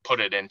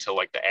it into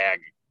like the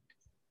ag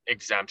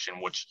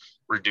exemption, which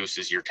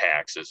reduces your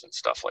taxes and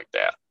stuff like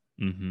that.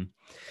 Mm-hmm.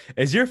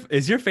 Is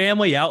your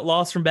family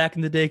outlaws from back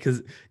in the day?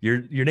 Because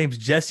your name's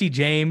Jesse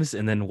James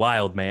and then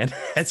Wildman.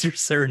 That's your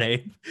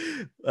surname.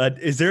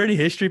 Is there any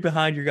history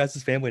behind your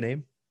guys' family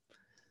name?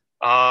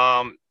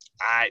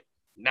 I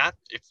not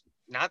it's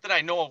not that I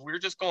know of. We were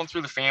just going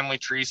through the family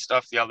tree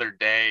stuff the other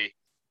day,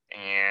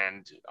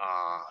 and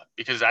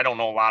because I don't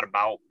know a lot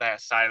about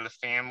that side of the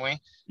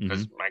family,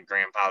 because Mm-hmm. my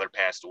grandfather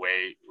passed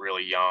away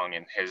really young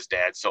and his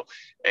dad. So,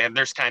 and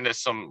there's kind of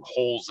some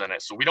holes in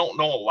it. So we don't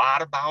know a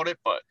lot about it,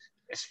 but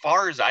as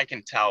far as I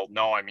can tell,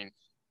 no, I mean,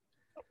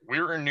 we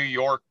were in New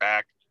York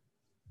back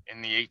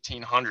in the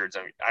 1800s.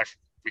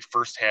 We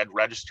first had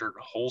registered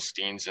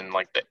Holsteins in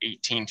like the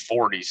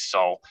 1840s.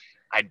 So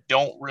I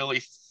don't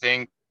really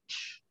think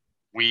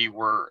we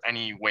were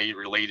any way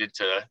related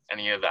to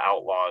any of the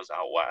outlaws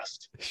out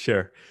west.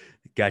 Sure.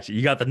 Gotcha.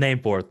 You got the name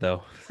for it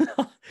though.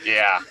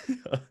 Yeah.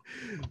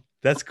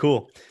 That's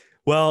cool.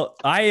 Well,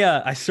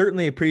 I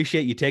certainly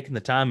appreciate you taking the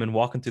time and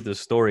walking through this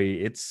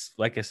story. It's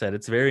like I said,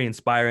 it's very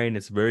inspiring.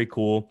 It's very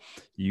cool.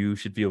 You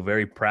should feel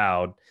very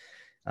proud.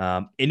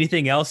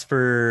 Anything else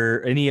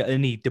for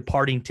any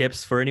departing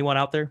tips for anyone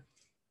out there?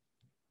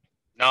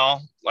 No,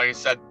 like I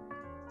said,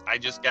 I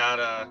just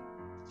gotta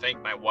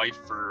thank my wife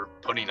for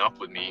putting up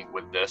with me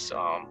with this.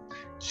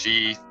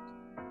 She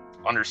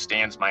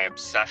understands my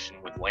obsession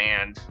with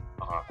land.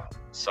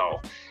 So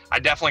I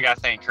definitely got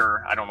to thank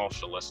her. I don't know if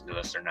she'll listen to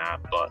this or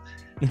not, but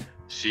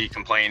she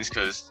complains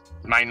because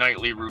my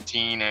nightly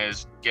routine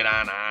is get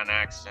on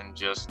Onyx and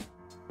just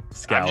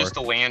Scour. I'm just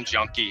a land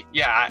junkie.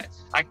 Yeah,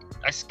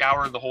 I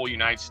scour the whole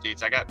United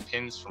States. I got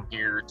pins from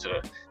here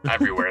to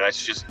everywhere.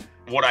 That's just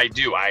what I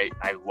do. I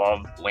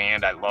love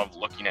land. I love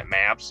looking at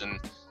maps and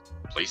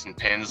placing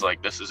pins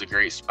like this is a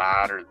great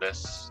spot or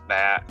this,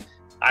 that.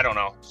 I don't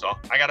know. So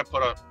I got to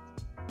put a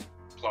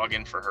plug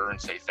in for her and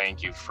say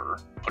thank you for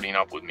putting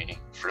up with me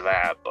for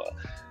that. But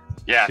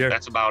yeah, sure.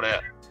 That's about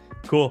it.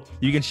 Cool.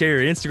 You can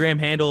share your Instagram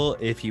handle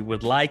if you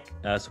would like,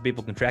 so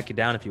people can track you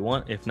down if you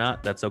want. If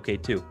not, that's okay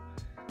too.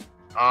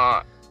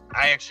 I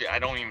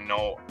don't even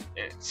know.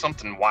 It's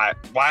something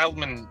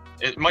Wildman.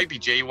 It might be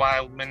Jay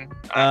Wildman.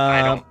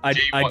 Wildman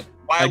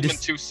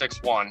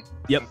 261.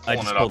 Yep, I'm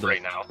pulling it up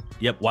right now.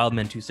 Yep,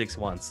 Wildman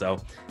 261. So,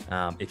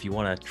 if you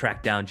want to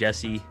track down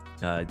Jesse,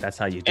 that's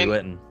how you do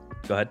it. And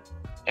go ahead.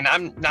 And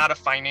I'm not a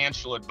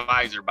financial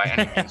advisor by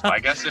any means, but I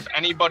guess if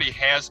anybody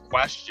has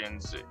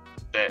questions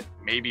that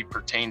maybe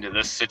pertain to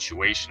this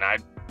situation,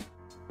 I'd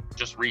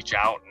just reach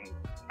out and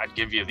I'd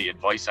give you the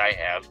advice I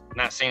have. I'm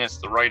not saying it's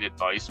the right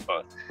advice,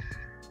 but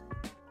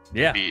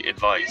yeah, be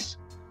advice.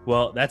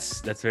 Well,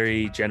 that's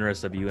very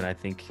generous of you, and I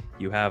think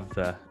you have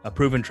a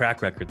proven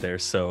track record there.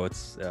 So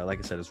it's like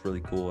I said, it's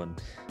really cool,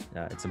 and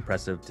it's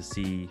impressive to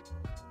see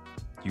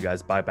you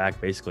guys buy back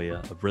basically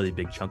a really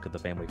big chunk of the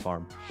family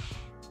farm.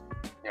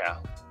 Yeah.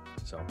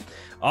 So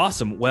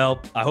awesome.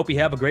 Well, I hope you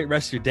have a great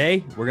rest of your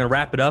day. We're gonna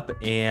wrap it up,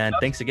 and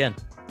thanks again.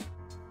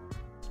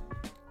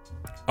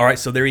 All right,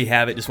 so there you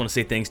have it. Just want to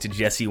say thanks to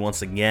Jesse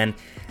once again.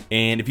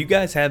 And if you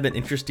guys have an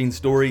interesting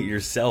story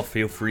yourself,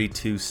 feel free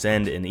to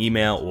send an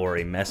email or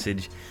a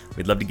message.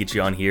 We'd love to get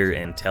you on here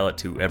and tell it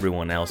to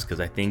everyone else, because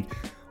I think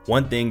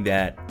one thing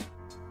that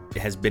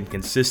has been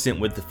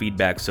consistent with the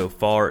feedback so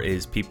far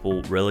is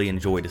people really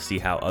enjoy to see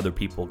how other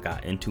people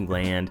got into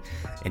land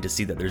and to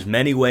see that there's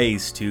many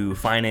ways to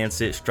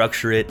finance it,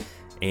 structure it,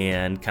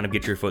 and kind of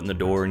get your foot in the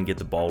door and get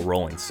the ball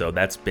rolling. So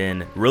that's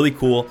been really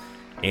cool.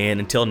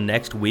 And until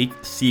next week,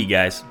 see you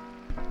guys.